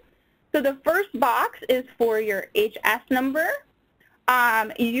information. So the first box is for your HS number.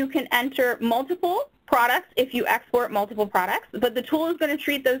 You can enter multiple products if you export multiple products, but the tool is going to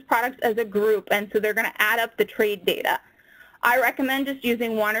treat those products as a group, and so they're going to add up the trade data. I recommend just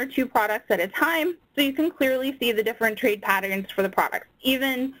using 1 or 2 products at a time so you can clearly see the different trade patterns for the products.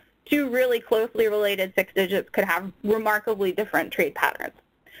 Even 2 really closely related 6 digits could have remarkably different trade patterns.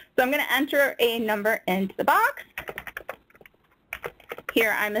 So I'm going to enter a number into the box.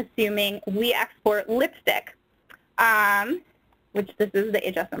 Here I'm assuming we export lipstick, which this is the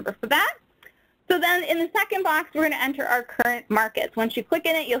HS number for that. So then in the second box, we're going to enter our current markets. Once you click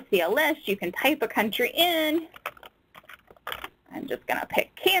in it, you'll see a list. You can type a country in. I'm just going to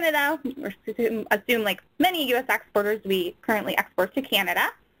pick Canada. Assume like many U.S. exporters, we currently export to Canada.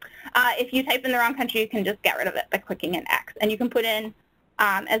 If you type in the wrong country, you can just get rid of it by clicking an X. And you can put in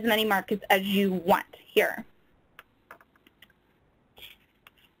as many markets as you want here.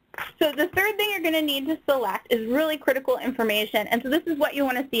 So the third thing you're going to need to select is really critical information. And so this is what you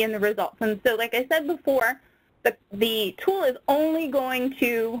want to see in the results. And so like I said before, the tool is only going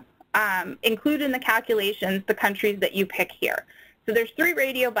to include in the calculations the countries that you pick here. So there's 3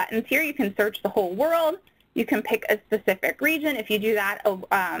 radio buttons here. You can search the whole world. You can pick a specific region. If you do that,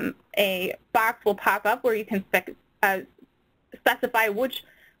 a box will pop up where you can specify which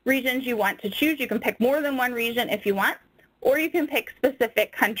regions you want to choose. You can pick more than 1 region if you want, or you can pick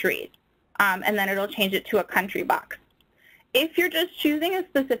specific countries, and then it'll change it to a country box. If you're just choosing a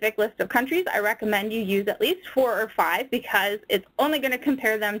specific list of countries, I recommend you use at least 4 or 5 because it's only going to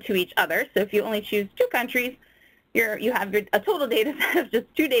compare them to each other. So if you only choose 2 countries, you have a total data set of just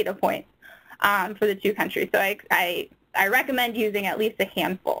 2 data points for the 2 countries. So I recommend using at least a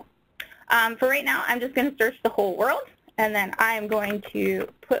handful. For right now, I'm just going to search the whole world, and then I am going to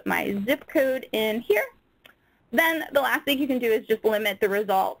put my zip code in here. Then the last thing you can do is just limit the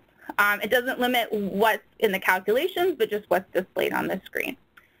results. It doesn't limit what's in the calculations, but just what's displayed on the screen.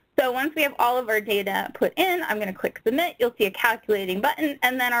 So once we have all of our data put in, I'm going to click Submit. You'll see a calculating button,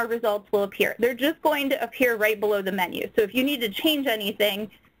 and then our results will appear. They're just going to appear right below the menu. So if you need to change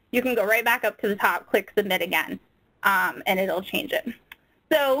anything, you can go right back up to the top, click Submit again, and it'll change it.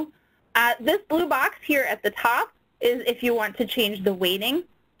 So this blue box here at the top is if you want to change the weighting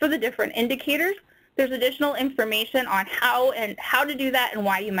for the different indicators. There's additional information on how to do that and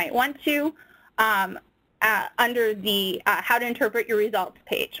why you might want to under the How to Interpret Your Results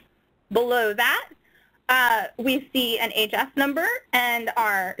page. Below that, we see an HS number and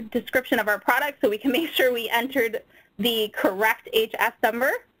our description of our product, so we can make sure we entered the correct HS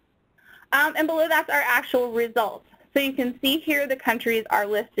number. And below that's our actual results. So you can see here the countries are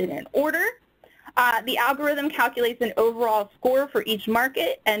listed in order. The algorithm calculates an overall score for each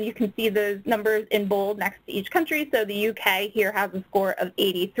market, and you can see those numbers in bold next to each country. So the UK here has a score of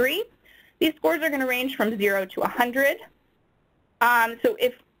 83. These scores are going to range from 0 to 100.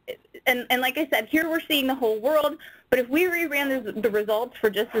 And like I said, here we're seeing the whole world, but if we reran the results for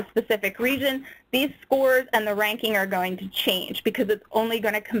just a specific region, these scores and the ranking are going to change because it's only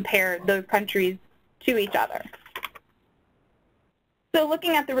going to compare those countries to each other. So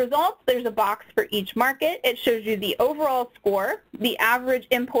looking at the results, there's a box for each market. It shows you the overall score, the average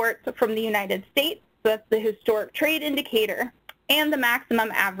imports from the United States, so that's the historic trade indicator, and the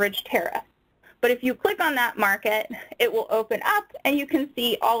maximum average tariff. But if you click on that market, it will open up and you can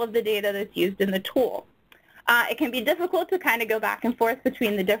see all of the data that's used in the tool. It can be difficult to kind of go back and forth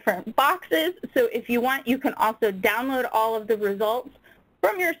between the different boxes, so if you want, you can also download all of the results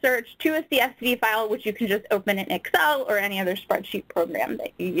from your search to a CSV file, which you can just open in Excel or any other spreadsheet program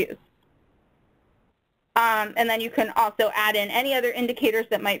that you use. And then you can also add in any other indicators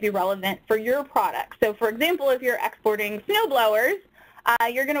that might be relevant for your product. So for example, if you're exporting snowblowers,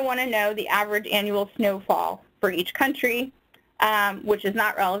 you're going to want to know the average annual snowfall for each country, which is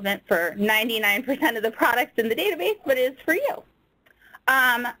not relevant for 99% of the products in the database, but is for you.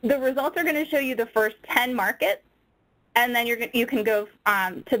 The results are going to show you the first 10 markets, and then you can go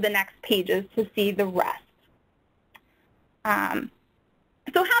to the next pages to see the rest.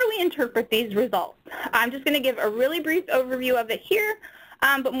 So how do we interpret these results? I'm just going to give a really brief overview of it here,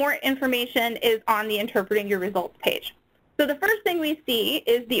 but more information is on the Interpreting Your Results page. So the first thing we see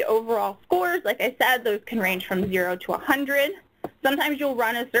is the overall scores. Like I said, those can range from 0 to 100. Sometimes you'll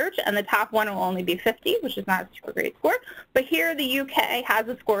run a search and the top one will only be 50, which is not a super great score. But here the UK has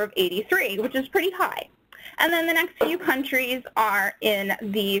a score of 83, which is pretty high. And then the next few countries are in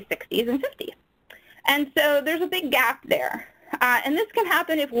the 60s and 50s. And so there's a big gap there. And this can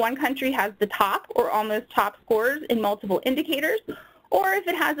happen if one country has the top or almost top scores in multiple indicators, or if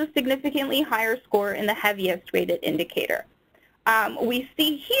it has a significantly higher score in the heaviest weighted indicator. We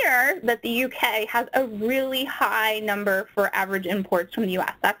see here that the UK has a really high number for average imports from the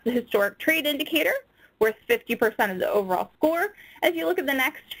US. That's the historic trade indicator, worth 50% of the overall score. As you look at the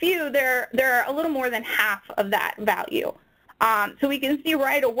next few, they're a little more than half of that value. So we can see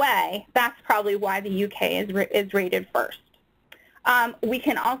right away that's probably why the UK is rated first. We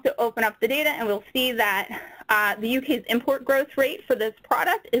can also open up the data and we'll see that the UK's import growth rate for this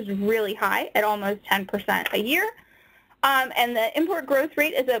product is really high at almost 10% a year. And the import growth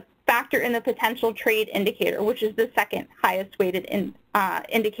rate is a factor in the potential trade indicator, which is the second highest weighted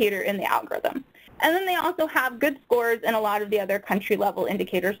indicator in the algorithm. And then they also have good scores in a lot of the other country level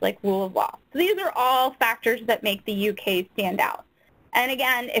indicators like rule of law. So these are all factors that make the UK stand out. And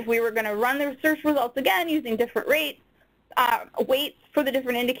again, if we were going to run the search results again using different weights for the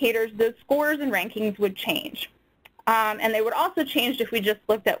different indicators, those scores and rankings would change. And they would also change if we just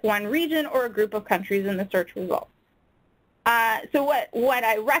looked at one region or a group of countries in the search results. So what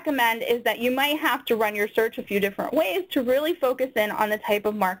I recommend is that you might have to run your search a few different ways to really focus in on the type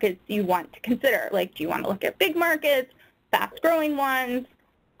of markets you want to consider. Like, do you want to look at big markets, fast-growing ones,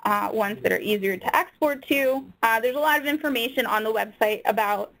 ones that are easier to export to? There's a lot of information on the website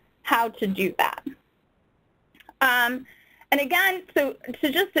about how to do that. And again, so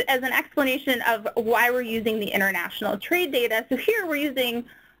just as an explanation of why we're using the international trade data, so here we're using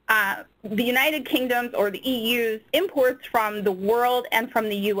the United Kingdom's or the EU's imports from the world and from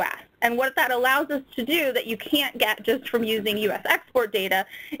the U.S. And what that allows us to do that you can't get just from using U.S. export data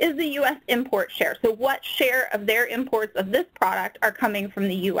is the U.S. import share. So what share of their imports of this product are coming from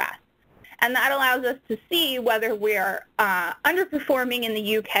the U.S.? And that allows us to see whether we are underperforming in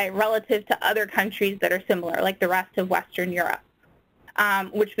the UK relative to other countries that are similar, like the rest of Western Europe,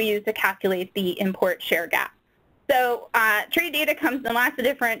 which we use to calculate the import share gap. So trade data comes in lots of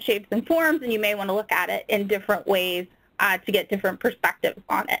different shapes and forms, and you may want to look at it in different ways to get different perspectives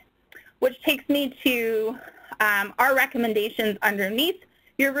on it, which takes me to our recommendations underneath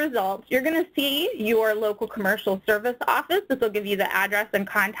your results. You're going to see your local commercial service office. This will give you the address and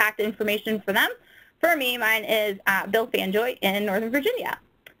contact information for them. For me, mine is Bill Fanjoy in Northern Virginia.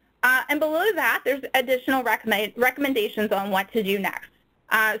 And below that, there's additional recommendations on what to do next.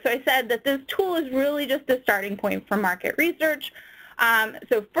 So I said that this tool is really just a starting point for market research.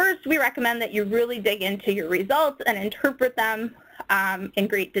 So first, we recommend that you really dig into your results and interpret them in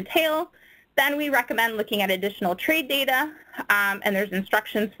great detail. Then we recommend looking at additional trade data, and there's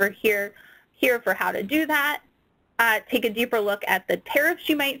instructions for here for how to do that. Take a deeper look at the tariffs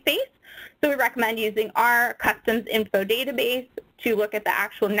you might face. So we recommend using our customs info database to look at the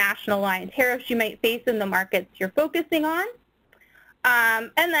actual national line tariffs you might face in the markets you're focusing on.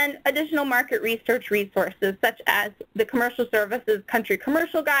 And then additional market research resources such as the Commercial Services Country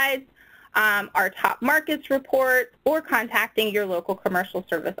Commercial Guides, our top markets report, or contacting your local commercial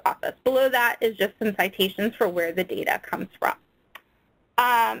service office. Below that is just some citations for where the data comes from.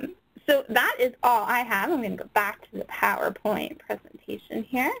 So that is all I have. I'm going to go back to the PowerPoint presentation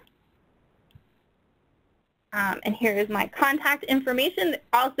here. And here is my contact information.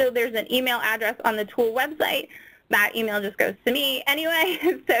 Also, there's an email address on the tool website. That email just goes to me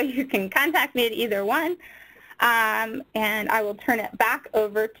anyway, so you can contact me at either one. And I will turn it back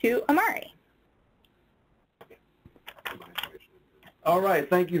over to Amari. All right,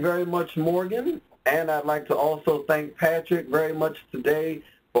 thank you very much, Morgan. And I'd like to also thank Patrick very much today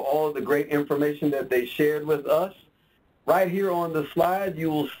for all of the great information that they shared with us. Right here on the slide, you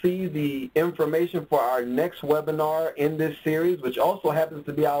will see the information for our next webinar in this series, which also happens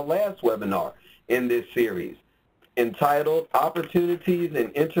to be our last webinar in this series, entitled Opportunities in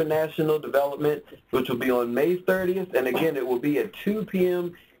International Development, which will be on May 30th, and again, it will be at 2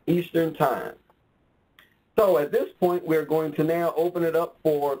 p.m. Eastern Time. So at this point, we're going to now open it up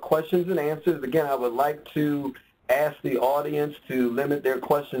for questions and answers. Again, I would like to ask the audience to limit their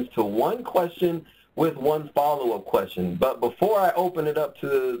questions to one question with one follow-up question. But before I open it up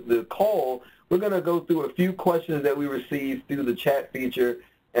to the call, we're going to go through a few questions that we received through the chat feature,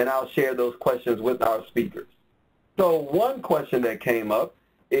 and I'll share those questions with our speakers. So one question that came up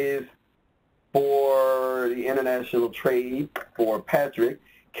is for the international trade for Patrick.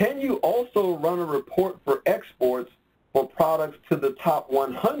 Can you also run a report for exports for products to the top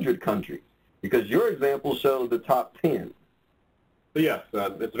 100 countries? Because your example shows the top 10. So yes,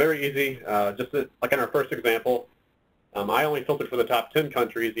 it's very easy. Just like in our first example, I only filtered for the top 10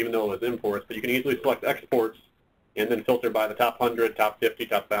 countries, even though it was imports, but you can easily select exports and then filter by the top 100, top 50,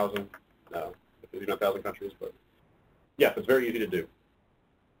 top 1,000, even 1,000 countries. But yes, it's very easy to do.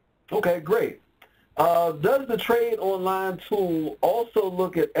 Okay, great. Does the Trade Online tool also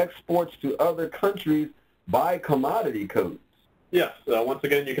look at exports to other countries by commodity codes? Yes. Once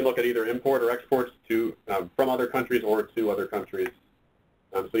again, you can look at either import or exports to from other countries or to other countries.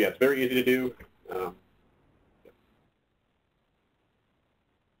 So yeah, it's very easy to do.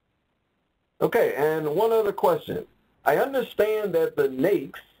 Okay, and one other question. I understand that the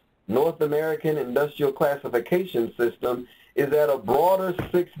NAICS, North American Industrial Classification System, is at a broader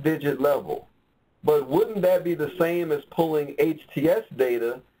 6-digit level. But wouldn't that be the same as pulling HTS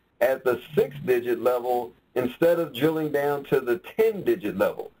data at the 6-digit level instead of drilling down to the 10-digit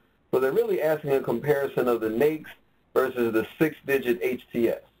level? So they're really asking a comparison of the NAICS versus the 6-digit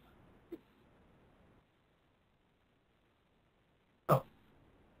HTS.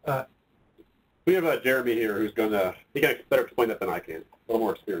 We have Jeremy here who's going to, he can better explain that than I can, a little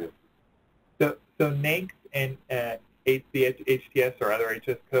more experience. So NAICS and the HTS or other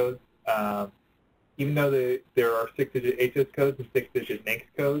HS codes, even though there are 6-digit HS codes and 6-digit NAICS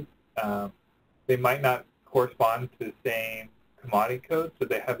codes, they might not correspond to the same commodity codes, so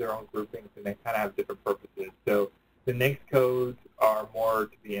they have their own groupings and they kind of have different purposes. So the NAICS codes are more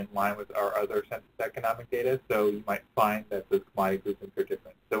to be in line with our other census economic data, so you might find that those commodity groupings are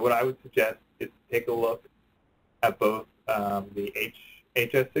different. So what I would suggest is to take a look at both the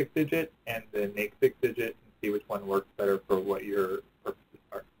HS 6-digit and the NAICS 6-digit and see which one works better for what your purposes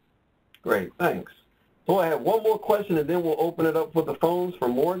are. Great, thanks. So I have one more question and then we'll open it up for the phones for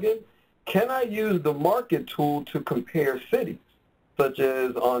Morgan. Can I use the market tool to compare cities, such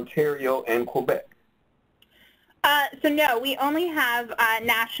as Ontario and Quebec? So no, we only have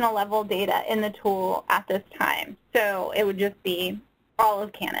national level data in the tool at this time. So it would just be all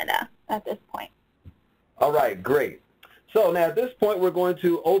of Canada at this point. All right, great. So now at this point, we're going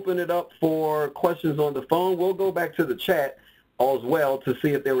to open it up for questions on the phone. We'll go back to the chat as well to see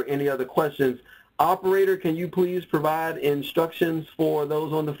if there were any other questions. Operator, can you please provide instructions for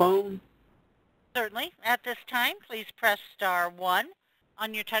those on the phone? Certainly. At this time, please press *1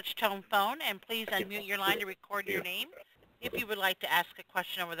 on your touch-tone phone, and please unmute your line to record your name if you would like to ask a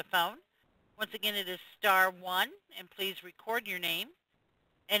question over the phone. Once again, it is *1, and please record your name.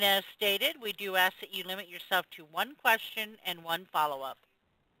 And as stated, we do ask that you limit yourself to one question and one follow-up.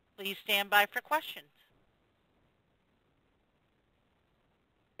 Please stand by for questions.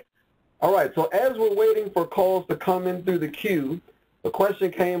 All right, so as we're waiting for calls to come in through the queue, the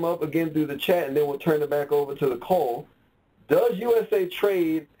question came up again through the chat, and then we'll turn it back over to the call. Does USA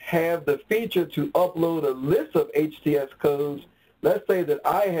Trade have the feature to upload a list of HTS codes? Let's say that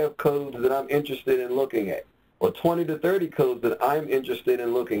I have codes that I'm interested in looking at, or 20 to 30 codes that I'm interested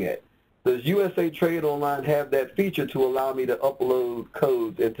in looking at. Does USA Trade Online have that feature to allow me to upload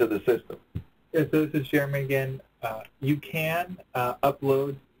codes into the system? Yeah, so this is Jeremy again. You can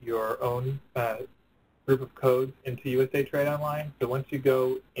upload your own group of codes into USA Trade Online. So once you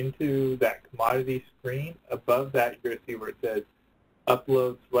go into that commodity screen, above that you're going to see where it says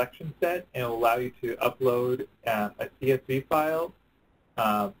Upload Selection Set, and it will allow you to upload a CSV file.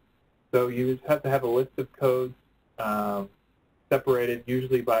 So you just have to have a list of codes separated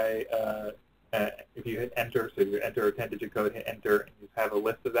usually by, if you hit enter, so you enter a 10-digit code, hit enter, and you have a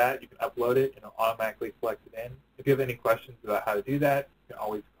list of that. You can upload it, and it'll automatically select it in. If you have any questions about how to do that, you can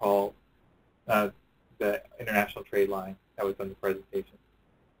always call the International Trade Line that was on the presentation.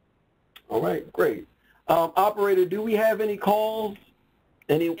 All right, great. Operator, do we have any calls?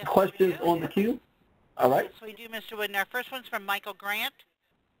 Any questions on the queue? All right. Yes, we do, Mr. Wooden. Our first one's from Michael Grant.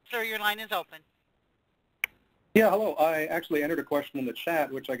 Sir, your line is open. Yeah, hello. I actually entered a question in the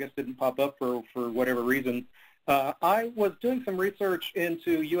chat, which I guess didn't pop up for whatever reason. I was doing some research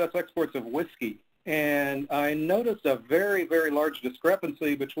into U.S. exports of whiskey, and I noticed a very, very large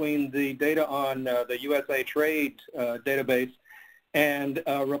discrepancy between the data on the USA Trade database and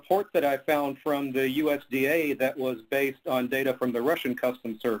a report that I found from the USDA that was based on data from the Russian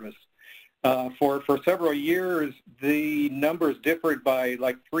Customs Service. For several years, the numbers differed by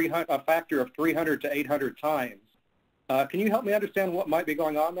like a factor of 300 to 800 times. Can you help me understand what might be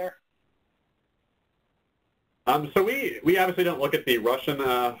going on there? So we obviously don't look at the Russian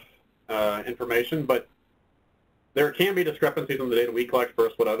information, but there can be discrepancies in the data we collect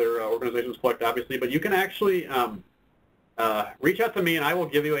versus what other organizations collect, obviously. But you can actually reach out to me, and I will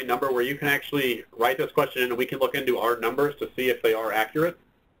give you a number where you can actually write this question in, and we can look into our numbers to see if they are accurate.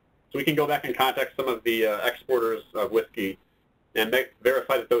 So we can go back and contact some of the exporters of whiskey and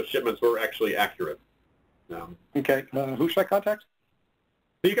verify that those shipments were actually accurate. Okay. Who should I contact?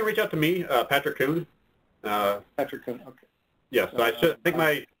 So you can reach out to me, Patrick Kuhn. Patrick Kuhn, okay. Yes, I think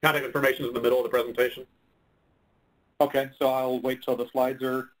my contact information is in the middle of the presentation. Okay, so I'll wait till the slides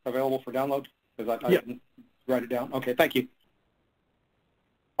are available for download, because I didn't write it down. Okay, thank you.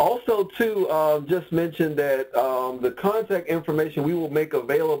 Also, too, just mention that the contact information we will make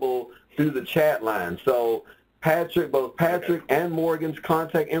available through the chat line. So both Patrick and Morgan's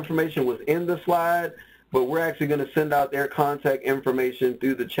contact information was in the slide, but we're actually going to send out their contact information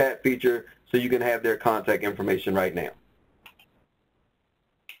through the chat feature so you can have their contact information right now.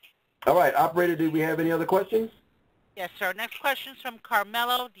 All right, operator, do we have any other questions? Yes, sir. Next question is from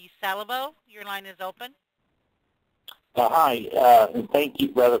Carmelo DiSalvo. Your line is open. Hi, and thank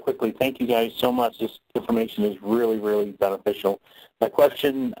you, rather quickly, thank you guys so much. This information is really, really beneficial. My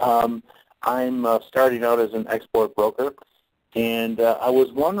question, I'm starting out as an export broker, and I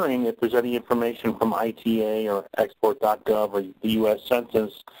was wondering if there's any information from ITA or export.gov or the U.S.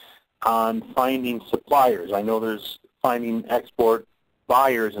 Census on finding suppliers. I know there's finding export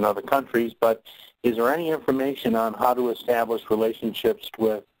buyers in other countries, but is there any information on how to establish relationships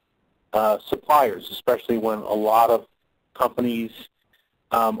with suppliers, especially when a lot of companies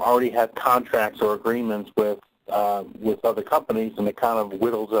already have contracts or agreements with other companies, and it kind of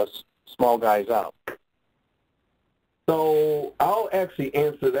whittles us small guys out? So I'll actually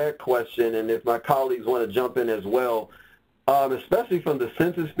answer that question, and if my colleagues want to jump in as well, especially from the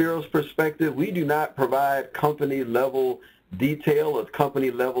Census Bureau's perspective, we do not provide company-level detail or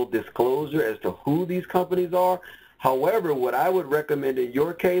company-level disclosure as to who these companies are. However, what I would recommend in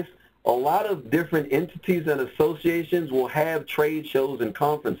your case, a lot of different entities and associations will have trade shows and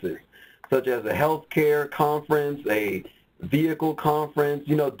conferences, such as a healthcare conference, a vehicle conference,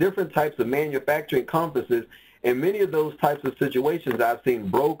 different types of manufacturing conferences. And many of those types of situations, I've seen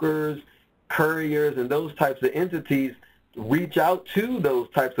brokers, couriers, and those types of entities reach out to those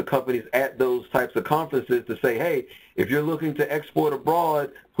types of companies at those types of conferences to say, hey, if you're looking to export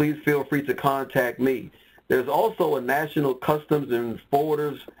abroad, please feel free to contact me. There's also a National Customs and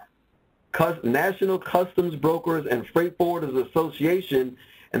Forwarders, National Customs Brokers and Freight Forwarders Association,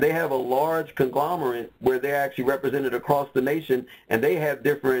 and they have a large conglomerate where they're actually represented across the nation, and they have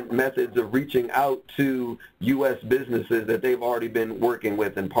different methods of reaching out to U.S. businesses that they've already been working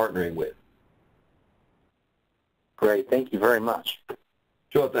with and partnering with. Great. Thank you very much.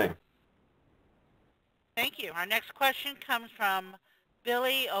 Sure thing. Thank you. Our next question comes from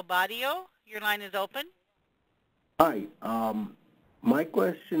Billy Obadio. Your line is open. Hi. My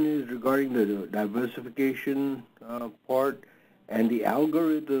question is regarding the diversification part, and the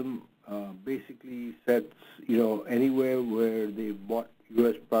algorithm basically sets, anywhere where they bought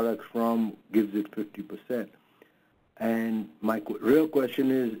U.S. products from gives it 50%. And my real question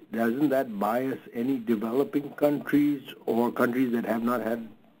is, doesn't that bias any developing countries or countries that have not had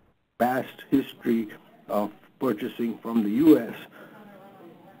past history of purchasing from the U.S.?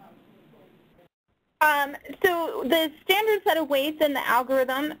 So the standard set of weights in the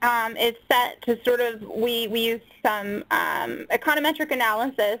algorithm is set to sort of, we use some econometric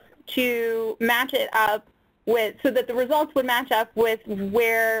analysis to match it up with, so that the results would match up with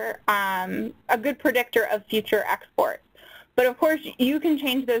where a good predictor of future exports. But of course, you can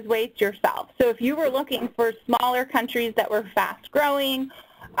change those weights yourself. So if you were looking for smaller countries that were fast growing,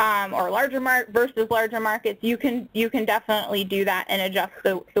 or larger versus larger markets, you can definitely do that and adjust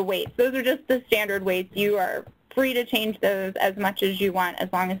the weights. Those are just the standard weights. You are free to change those as much as you want, as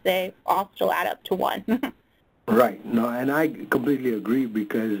long as they all still add up to 1. Right. No, and I completely agree,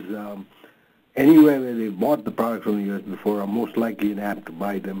 because anywhere where they bought the product from the U.S. before are most likely and apt to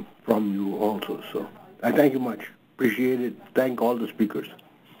buy them from you also. So I thank you much. Appreciate it. Thank all the speakers.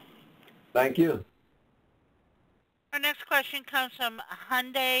 Thank you. Our next question comes from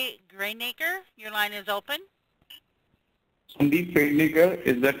Hyundai Graynaker. Your line is open. Sandeep Graynaker,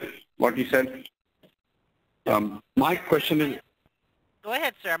 is that what you said? My question is... Go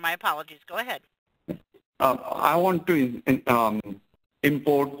ahead, sir. My apologies. Go ahead. I want to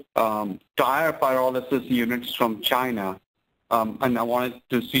import tire pyrolysis units from China, and I wanted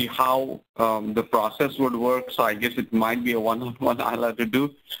to see how the process would work. So I guess it might be a one-on-one I'll have to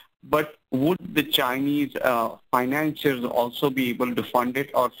do. But would the Chinese financiers also be able to fund it,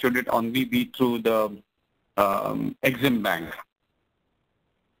 or should it only be through the Exim Bank?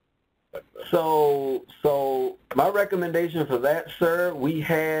 So my recommendation for that, sir, we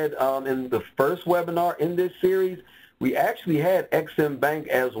had in the first webinar in this series, we actually had Exim Bank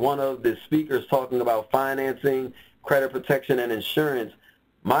as one of the speakers talking about financing, credit protection, and insurance.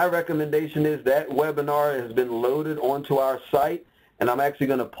 My recommendation is that webinar has been loaded onto our site, and I'm actually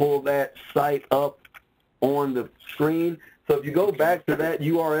going to pull that site up on the screen. So if you go back to that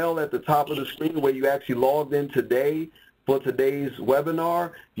URL at the top of the screen where you actually logged in today for today's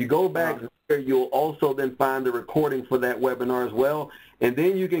webinar, you go back there, you'll also then find the recording for that webinar as well, and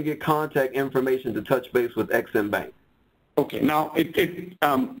then you can get contact information to touch base with Exim Bank. Okay. Now,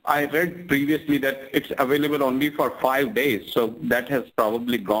 I read previously that it's available only for 5 days, so that has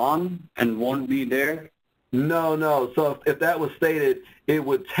probably gone and won't be there? No. So if that was stated, it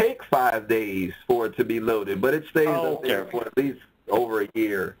would take 5 days for it to be loaded, but it stays up there for at least over a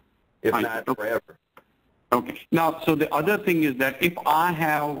year, if not forever. Okay. Now, so the other thing is that if I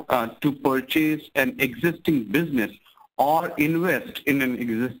have to purchase an existing business or invest in an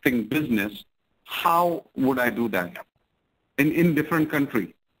existing business, how would I do that in different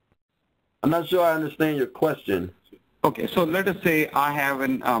countries? I'm not sure I understand your question. Okay, so let us say I have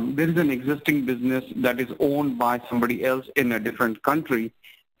there is an existing business that is owned by somebody else in a different country,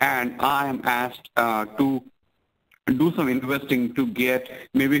 and I am asked to do some investing to get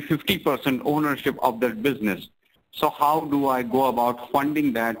maybe 50% ownership of that business. So how do I go about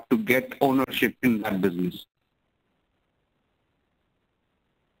funding that to get ownership in that business?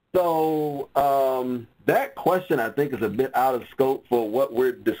 So that question, I think, is a bit out of scope for what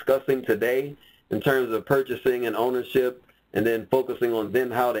we're discussing today in terms of purchasing and ownership, and then focusing on then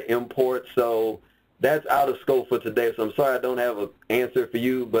how to import. So that's out of scope for today. So I'm sorry I don't have an answer for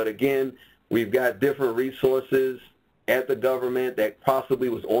you. But again, we've got different resources at the government that possibly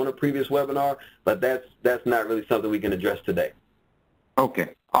was on a previous webinar, but that's not really something we can address today. Okay.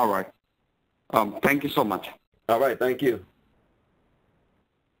 All right. Thank you so much. All right. Thank you.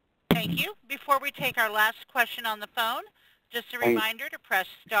 Thank you. Before we take our last question on the phone, just a reminder to press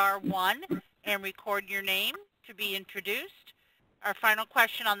 *1 and record your name to be introduced. Our final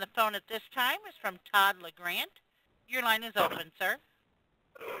question on the phone at this time is from Todd LeGrant. Your line is open, sir.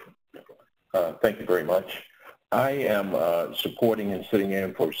 Thank you very much. I am supporting and sitting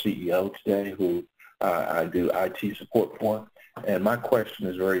in for CEO today, who I do IT support for. And my question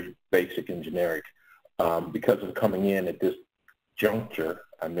is very basic and generic. Because of coming in at this juncture,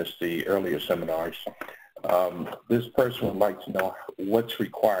 I missed the earlier seminars. This person would like to know what's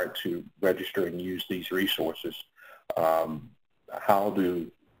required to register and use these resources. How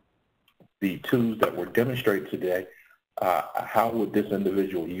do the tools that were demonstrated today, how would this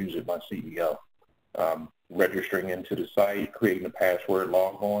individual use it, my CEO? Registering into the site, creating a password,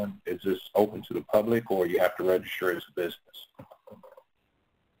 log on, is this open to the public, or you have to register as a business?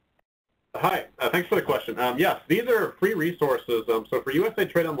 Hi, thanks for the question. Yes, these are free resources. So for USA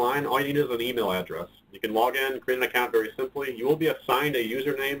Trade Online, all you need is an email address. You can log in, create an account very simply. You will be assigned a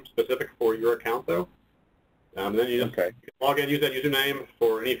username specific for your account, though. Then you just log in, use that username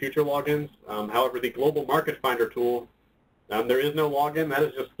for any future logins. However, the Global Market Finder tool, there is no login. That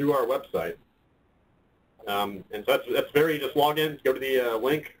is just through our website. And so that's very, just log in, go to the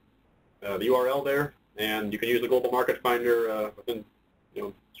link, the URL there, and you can use the Global Market Finder within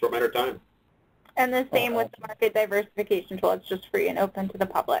a short matter of time. And the same with the market diversification tool. It's just free and open to the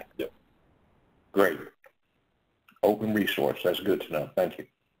public. Yep. Great. Open resource. That's good to know. Thank you.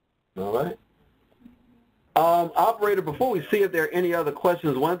 All right. Operator, before we see if there are any other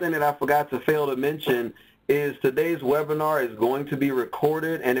questions, one thing that I forgot to fail to mention is today's webinar is going to be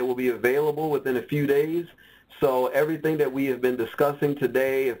recorded and it will be available within a few days. So everything that we have been discussing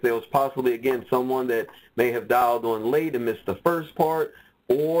today, if there was possibly, again, someone that may have dialed on late and missed the first part,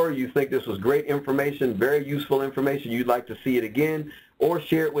 or you think this was great information, very useful information, you'd like to see it again, or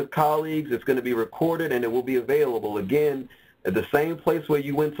share it with colleagues, it's going to be recorded and it will be available. Again, at the same place where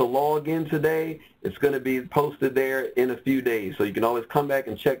you went to log in today, it's going to be posted there in a few days. So you can always come back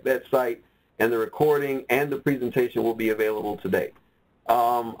and check that site, and the recording and the presentation will be available today.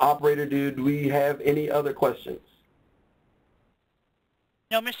 Operator, do we have any other questions?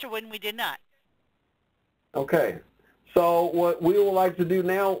 No, Mr. Wooden, we did not. Okay. So what we would like to do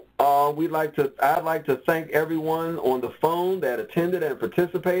now, I'd like to thank everyone on the phone that attended and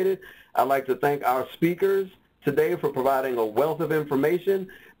participated. I'd like to thank our speakers today for providing a wealth of information.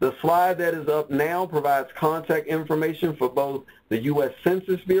 The slide that is up now provides contact information for both the U.S.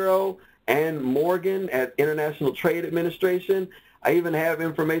 Census Bureau and Morgan at International Trade Administration. I even have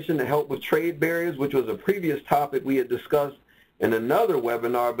information to help with trade barriers, which was a previous topic we had discussed in another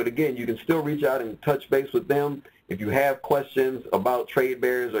webinar, but again, you can still reach out and touch base with them if you have questions about trade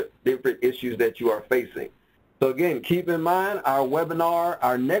barriers or different issues that you are facing. So again, keep in mind our webinar,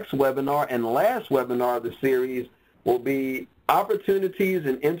 our next webinar and last webinar of the series will be opportunities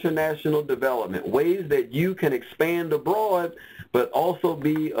in international development, ways that you can expand abroad, but also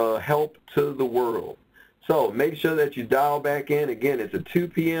be a help to the world. So make sure that you dial back in. Again, it's at 2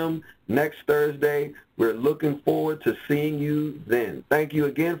 p.m. next Thursday. We're looking forward to seeing you then. Thank you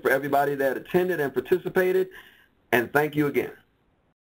again for everybody that attended and participated, and thank you again.